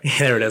comment. Yeah,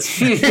 there it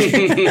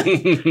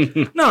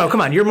is. No,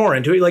 come on. You're more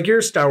into it. Like you're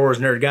a Star Wars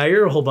nerd guy.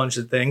 You're a whole bunch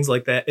of things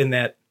like that in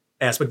that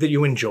aspect that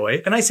you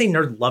enjoy. And I say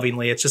nerd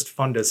lovingly. It's just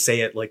fun to say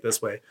it like this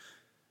way.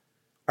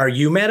 Are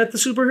you mad at the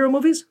superhero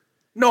movies?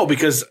 No,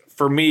 because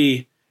for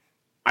me,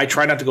 I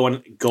try not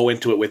to go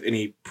into it with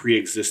any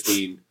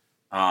pre-existing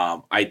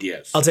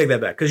ideas. I'll take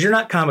that back because you're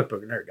not comic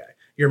book nerd guy.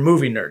 You're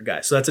movie nerd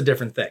guy. So that's a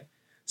different thing.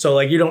 So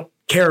like you don't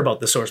care about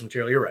the source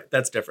material. You're right.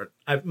 That's different.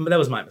 That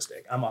was my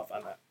mistake. I'm off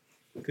on that.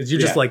 Because you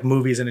just like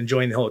movies and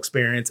enjoying the whole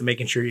experience and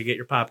making sure you get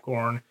your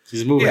popcorn.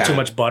 He's moving too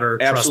much butter.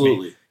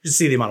 Absolutely. Trust me. You just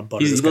see the amount of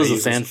butter. He does a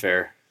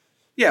fanfare.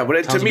 Yeah,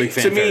 but to me,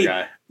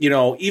 guy.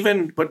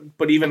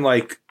 even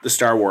like the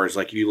Star Wars,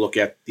 like you look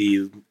at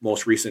the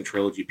most recent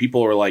trilogy,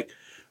 people are like,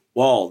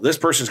 well, this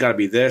person's got to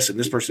be this and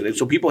this person. And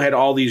so people had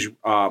all these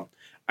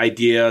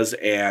ideas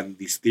and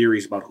these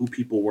theories about who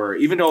people were,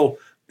 even though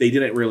they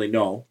didn't really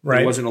know. Right.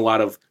 There wasn't a lot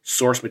of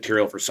source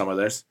material for some of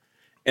this.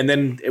 And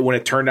then when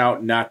it turned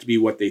out not to be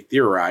what they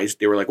theorized,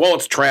 they were like, well,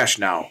 it's trash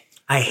now.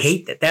 I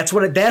hate that. That's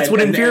what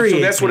infuriates me.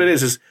 So that's what it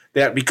is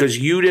that because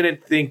you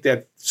didn't think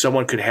that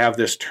someone could have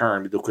this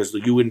turn because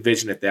you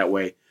envision it that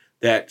way,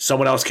 that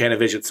someone else can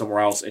envision it somewhere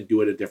else and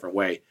do it a different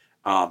way.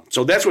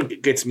 So that's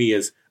what gets me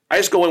is I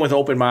just go in with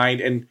open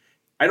mind, and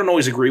I don't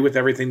always agree with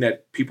everything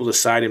that people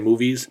decide in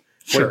movies,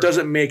 but it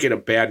doesn't make it a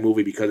bad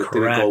movie because it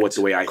didn't go with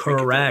the way I think it did.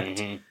 Correct.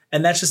 Mm-hmm.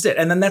 And that's just it.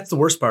 And then that's the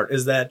worst part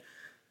is that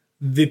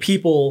the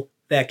people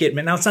that get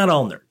now it's not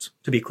all nerds,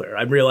 to be clear.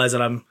 I realize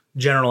that I'm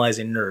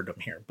generalizing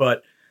nerddom here,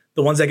 but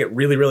the ones that get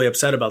really, really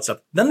upset about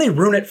stuff, then they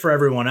ruin it for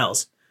everyone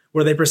else,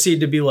 where they proceed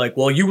to be like,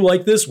 well, you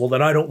like this? Well,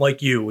 then I don't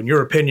like you, and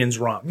your opinion's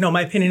wrong. No,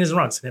 my opinion isn't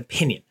wrong. It's an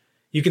opinion.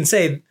 You can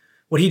say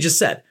what he just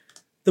said.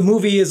 The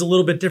movie is a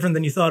little bit different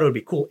than you thought it would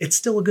be. Cool. It's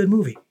still a good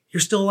movie. You're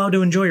still allowed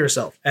to enjoy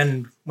yourself.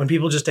 And when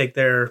people just take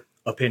their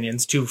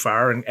opinions too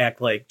far and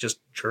act like just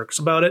jerks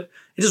about it,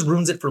 it just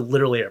ruins it for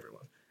literally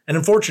everyone. And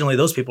unfortunately,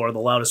 those people are the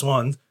loudest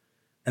ones,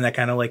 and that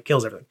kind of like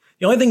kills everything.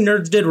 The only thing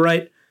nerds did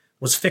right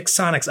was fix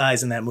Sonic's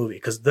eyes in that movie,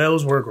 because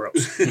those were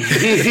gross.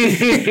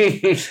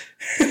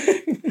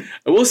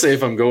 I will say,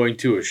 if I'm going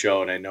to a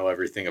show and I know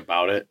everything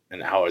about it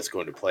and how it's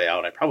going to play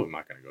out, I'm probably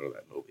not going to go to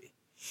that movie.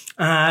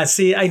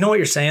 See, I know what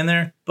you're saying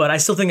there, but I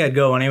still think I'd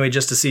go anyway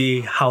just to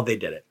see how they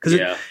did it. Because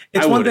Yeah,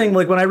 it's I one wouldn't. thing,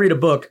 like when I read a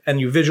book and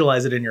you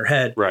visualize it in your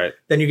head, Right.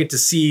 then you get to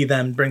see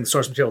them bring the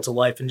source material to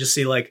life and just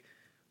see like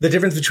the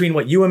difference between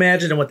what you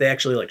imagined and what they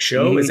actually like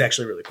show is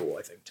actually really cool,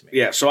 I think, to me.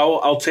 Yeah, so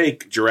I'll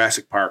take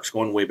Jurassic Park's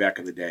going way back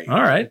in the day.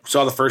 All right.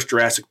 Saw the first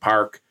Jurassic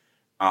Park,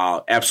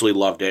 absolutely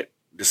loved it.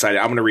 Decided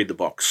I'm going to read the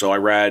book. So I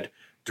read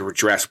the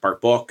Jurassic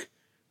Park book.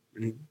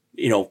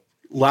 You know,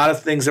 a lot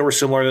of things that were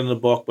similar in the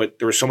book, but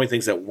there were so many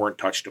things that weren't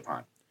touched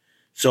upon.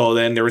 So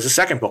then there was a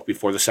second book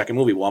before the second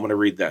movie. Well, I'm going to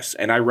read this.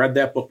 And I read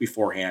that book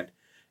beforehand,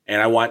 and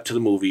I went to the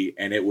movie,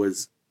 and it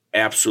was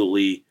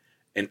absolutely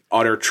an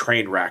utter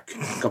train wreck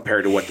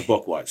compared to what the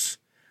book was.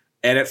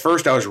 And at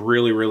first I was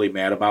really, really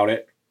mad about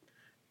it.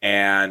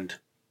 And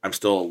I'm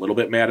still a little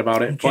bit mad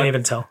about it. Can't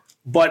even tell.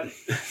 But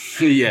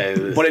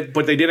Yeah.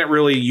 but they didn't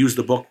really use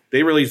the book.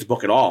 They really used the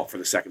book at all for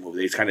the second movie.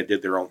 They just kind of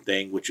did their own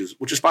thing, which is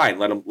fine.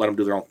 Let them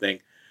do their own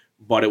thing.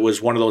 But it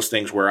was one of those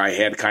things where I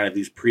had kind of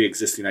these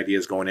pre-existing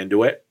ideas going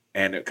into it,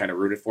 and it kind of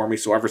ruined it for me.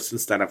 So ever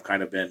since then, I've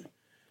kind of been,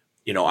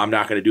 I'm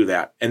not going to do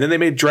that. And then they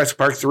made Jurassic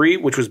Park 3,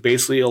 which was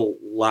basically a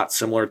lot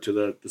similar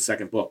to the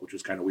second book, which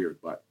was kind of weird.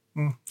 But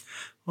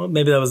Well,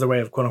 maybe that was their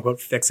way of quote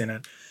unquote fixing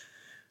it.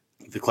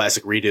 The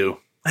classic redo.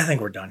 I think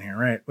we're done here,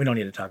 right? We don't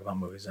need to talk about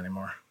movies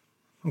anymore.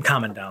 I'm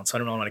calming down, so I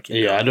don't really want to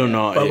keep Yeah, going. I don't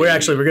know. But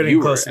we're getting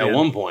You close to were the at end.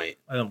 one point.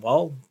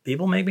 Well,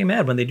 people make me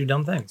mad when they do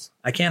dumb things.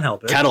 I can't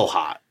help it. Kettle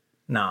hot.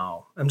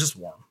 No, I'm just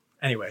warm.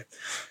 Anyway,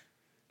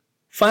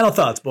 final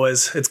thoughts,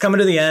 boys. It's coming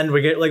to the end.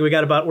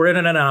 We're in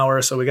an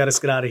hour, so we got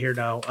to get out of here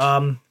now.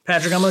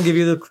 Patrick, I'm gonna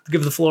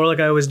give the floor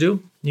like I always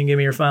do. You can give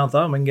me your final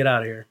thought, and we can get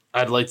out of here.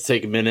 I'd like to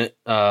take a minute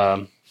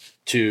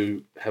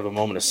to have a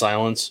moment of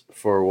silence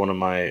for one of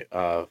my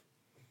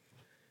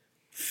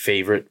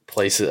favorite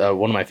places,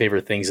 one of my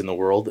favorite things in the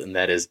world, and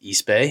that is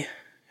East Bay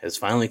has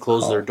finally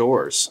closed their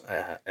doors.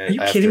 Are you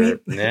kidding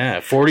me? Yeah,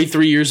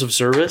 43 years of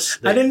service.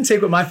 I didn't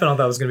take what my final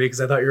thought was going to be because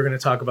I thought you were going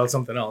to talk about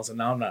something else, and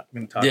now I'm not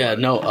going to talk. Yeah, about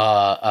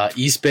it.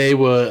 no. East Bay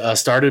was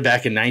started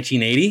back in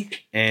 1980,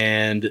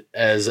 and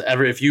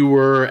if you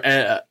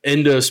were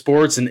into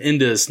sports and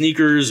into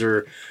sneakers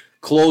or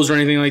clothes or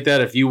anything like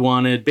that, if you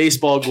wanted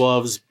baseball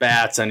gloves,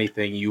 bats,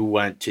 anything, you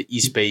went to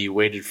East Bay. You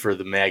waited for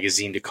the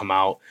magazine to come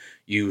out.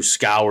 You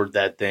scoured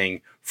that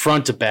thing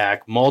front to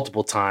back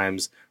multiple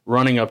times,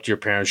 running up to your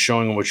parents,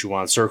 showing them what you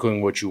want,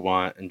 circling what you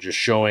want, and just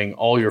showing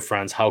all your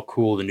friends how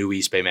cool the new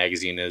East Bay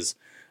magazine is.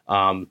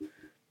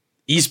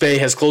 East Bay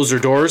has closed their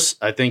doors,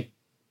 I think,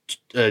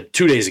 2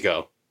 days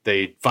ago.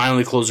 They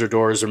finally closed their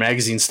doors. Their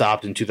magazine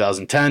stopped in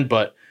 2010,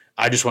 but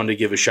I just wanted to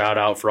give a shout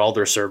out for all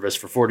their service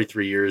for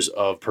 43 years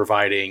of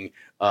providing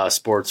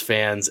sports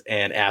fans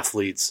and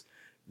athletes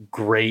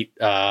great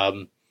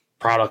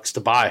products to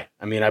buy.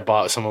 I mean, I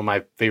bought some of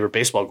my favorite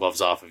baseball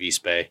gloves off of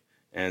East Bay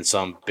and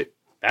some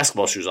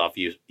basketball shoes off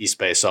East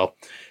Bay. So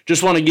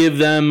just want to give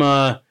them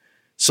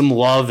some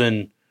love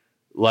and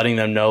letting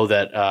them know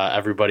that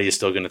everybody is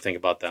still going to think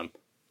about them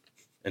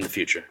in the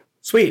future.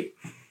 Sweet.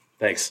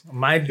 Thanks.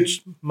 My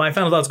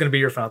final thought is going to be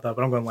your final thought,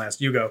 but I'm going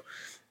last. You go.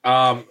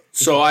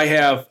 so I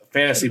have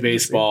fantasy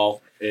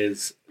baseball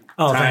is.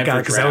 Oh, Time thank God,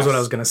 for because that was what I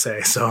drafts. was going to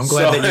say. So I'm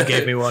glad that you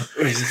gave me one.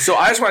 So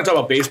I just want to talk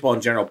about baseball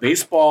in general.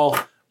 Baseball,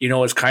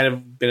 has kind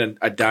of been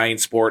a dying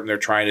sport, and they're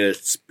trying to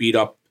speed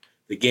up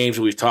the games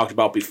that we've talked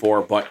about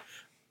before. But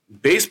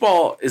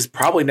baseball has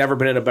probably never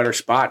been in a better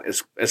spot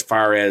as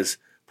far as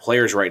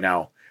players right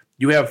now.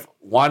 You have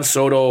Juan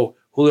Soto,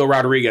 Julio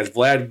Rodriguez,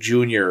 Vlad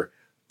Jr.,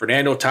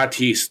 Fernando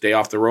Tatis, stay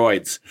off the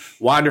roids,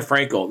 Wander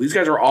Franco. These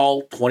guys are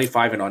all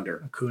 25 and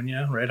under.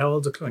 Acuna, right? How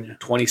old's Acuna?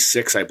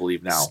 26, I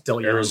believe now. Still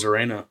young.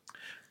 Arizona.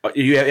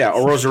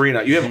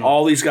 Rosarina. You have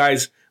all these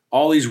guys,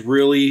 all these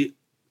really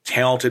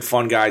talented,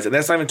 fun guys. And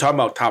that's not even talking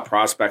about top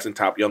prospects and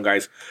top young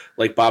guys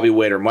like Bobby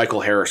Witt or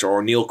Michael Harris or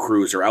O'Neill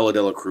Cruz or Ella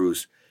de la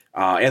Cruz,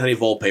 Anthony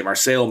Volpe,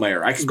 Marcelo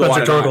Mayer. I can go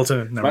on Spencer and on.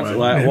 Torkelson. Never mind.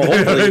 Well,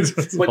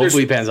 hopefully. But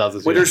Hopefully he pans out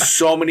this but year. there's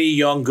so many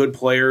young, good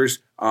players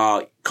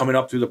coming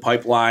up through the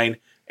pipeline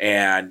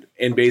and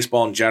in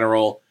baseball in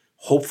general.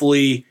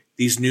 Hopefully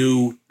these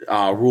new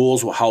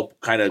rules will help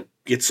kind of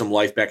get some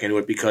life back into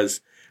it, because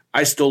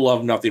I still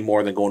love nothing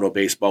more than going to a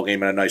baseball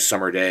game on a nice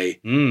summer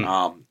day,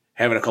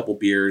 having a couple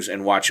beers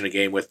and watching a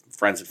game with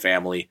friends and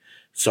family.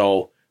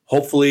 So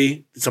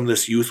hopefully some of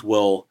this youth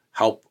will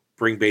help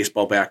bring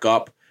baseball back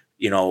up.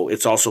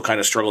 It's also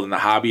kind of struggled in the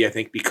hobby, I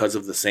think, because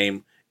of the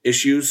same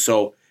issues.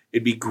 So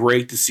it'd be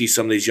great to see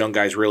some of these young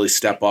guys really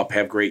step up,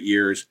 have great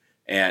years,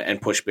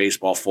 and push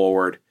baseball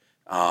forward.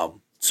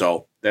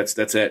 So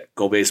that's it.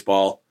 Go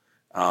baseball.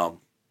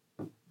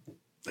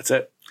 That's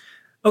it.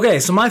 Okay,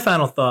 so my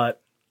final thought,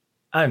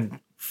 I'm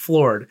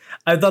floored.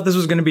 I thought this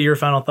was going to be your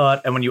final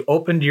thought, and when you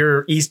opened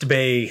your East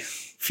Bay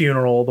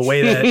funeral, the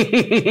way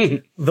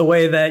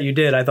that you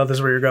did, I thought this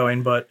is where you're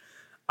going, but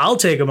I'll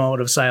take a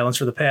moment of silence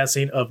for the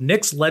passing of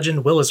Knicks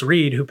legend Willis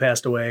Reed, who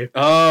passed away.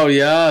 Oh,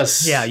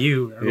 yes. Yeah,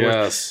 you.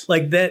 Yes.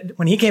 Like that,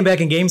 when he came back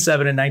in Game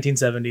 7 in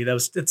 1970,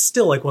 it's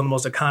still like one of the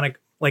most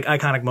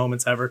iconic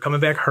moments ever. Coming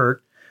back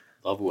hurt.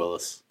 Love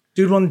Willis.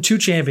 Dude won 2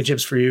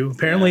 championships for you.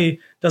 Apparently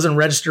doesn't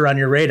register on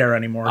your radar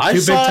anymore. I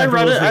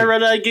read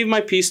it. I gave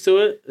my piece to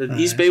it.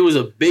 East Bay was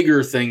a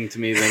bigger thing to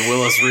me than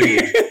Willis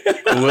Reed.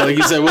 Like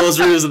you said, Willis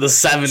Reed was in the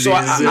 70s. So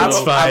it's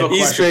fine.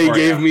 East Bay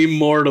gave me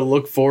more to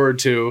look forward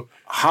to.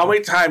 How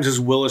many times does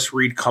Willis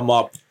Reed come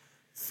up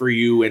for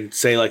you in,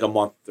 say, like a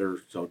month or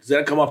so? Does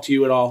that come up to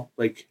you at all?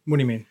 Like, what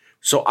do you mean?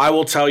 So I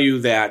will tell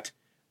you that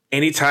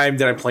anytime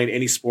that I'm playing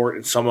any sport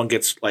and someone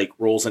gets like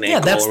rolls an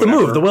ankle, that's the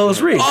move, the Willis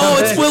Reed.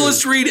 It's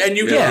Willis Reed, and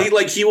you can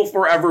he will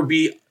forever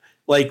be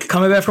like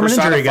coming back from an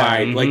injury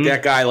guy, like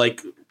that guy,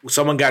 like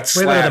someone got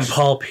way better than slashed.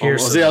 Paul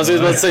Pierce. I was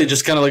about to say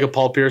just kind of like a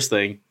Paul Pierce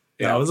thing.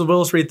 Yeah, it was a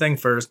Willis Reed thing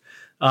first.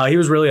 He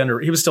was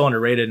still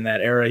underrated in that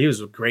era. He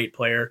was a great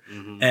player.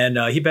 And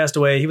he passed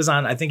away. He's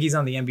on the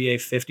NBA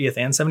 50th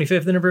and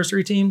 75th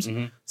anniversary teams.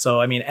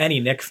 So, I mean, any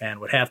Knick fan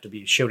would have to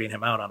be shouting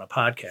him out on a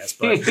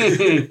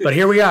podcast. But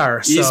here we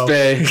are. So, East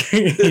Bay.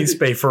 East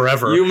Bay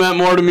forever. You meant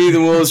more to me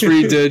than Willis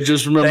Reed did.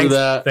 Just remember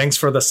that. Thanks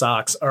for the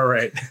socks. All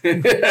right.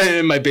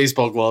 And my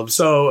baseball gloves.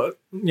 So,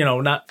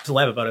 not to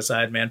laugh about his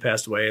side, man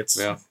passed away.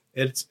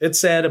 It's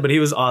sad, but he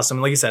was awesome.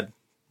 Like you said,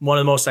 one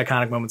of the most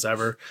iconic moments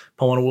ever,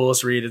 pulling a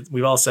Willis Reed.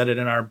 We've all said it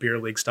in our beer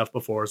league stuff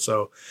before.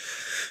 So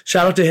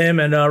shout out to him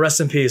and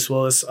rest in peace,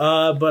 Willis.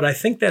 But I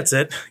think that's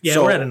it. Yeah,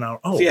 So- we're at an hour.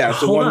 Oh, Yeah,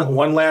 so hold on.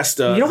 one last.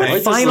 You know what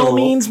thing. final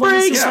means? When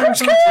this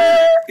is-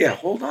 Yeah,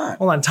 hold on.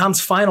 Hold on.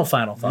 Tom's final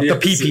thought. Yeah. The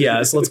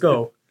PPS. Let's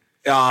go.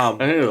 I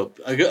know.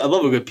 I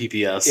love a good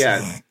PPS.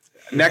 Yeah,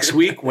 next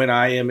week when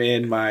I am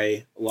in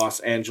my Los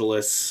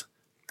Angeles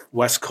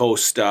West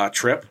Coast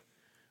trip,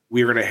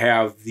 we're going to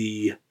have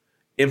the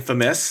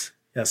infamous.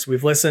 Yes,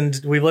 we've listened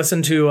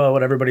to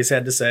what everybody's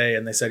had to say,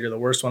 and they said you're the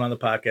worst one on the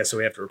podcast, so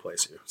we have to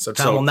replace you. So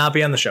Tom will not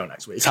be on the show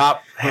next week.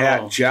 Top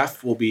Hat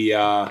Jeff will be.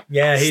 Yeah,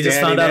 he just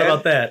found out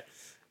about that.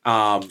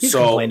 He's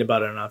so complained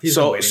about it enough. He's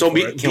so been so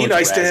waiting be, for it. be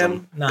nice to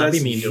him. Nah, be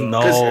mean to him.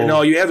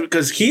 No, you have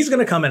because He's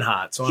gonna come in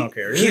hot, so I don't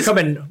care. He's gonna come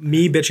in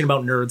me bitching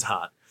about nerds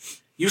hot.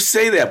 you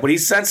say that, but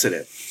he's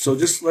sensitive. So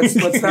just let's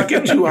not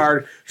get too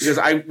hard because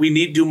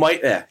we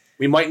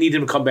might need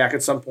him to come back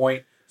at some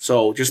point.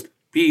 So just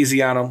be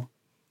easy on him.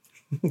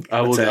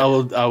 I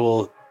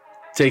will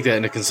take that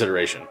into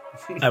consideration.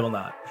 I will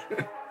not.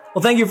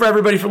 Well, thank you for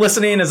everybody for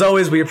listening. As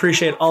always, we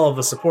appreciate all of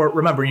the support.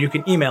 Remember, you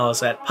can email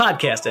us at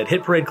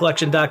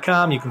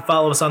podcast@hitparadecollection.com. You can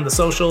follow us on the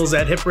socials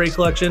at Hit Parade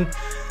Collection.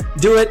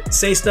 Do it.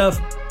 Say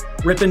stuff.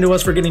 Rip into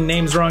us for getting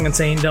names wrong and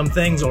saying dumb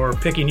things or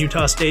picking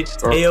Utah State.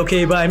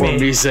 A-okay by Or me.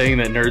 me saying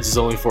that nerds is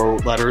only 4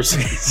 letters.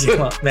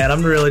 Well, man,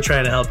 I'm really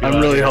trying to help you I'm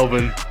out really here.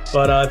 hoping.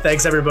 But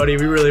thanks, everybody.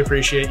 We really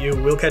appreciate you.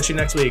 We'll catch you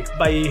next week.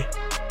 Bye.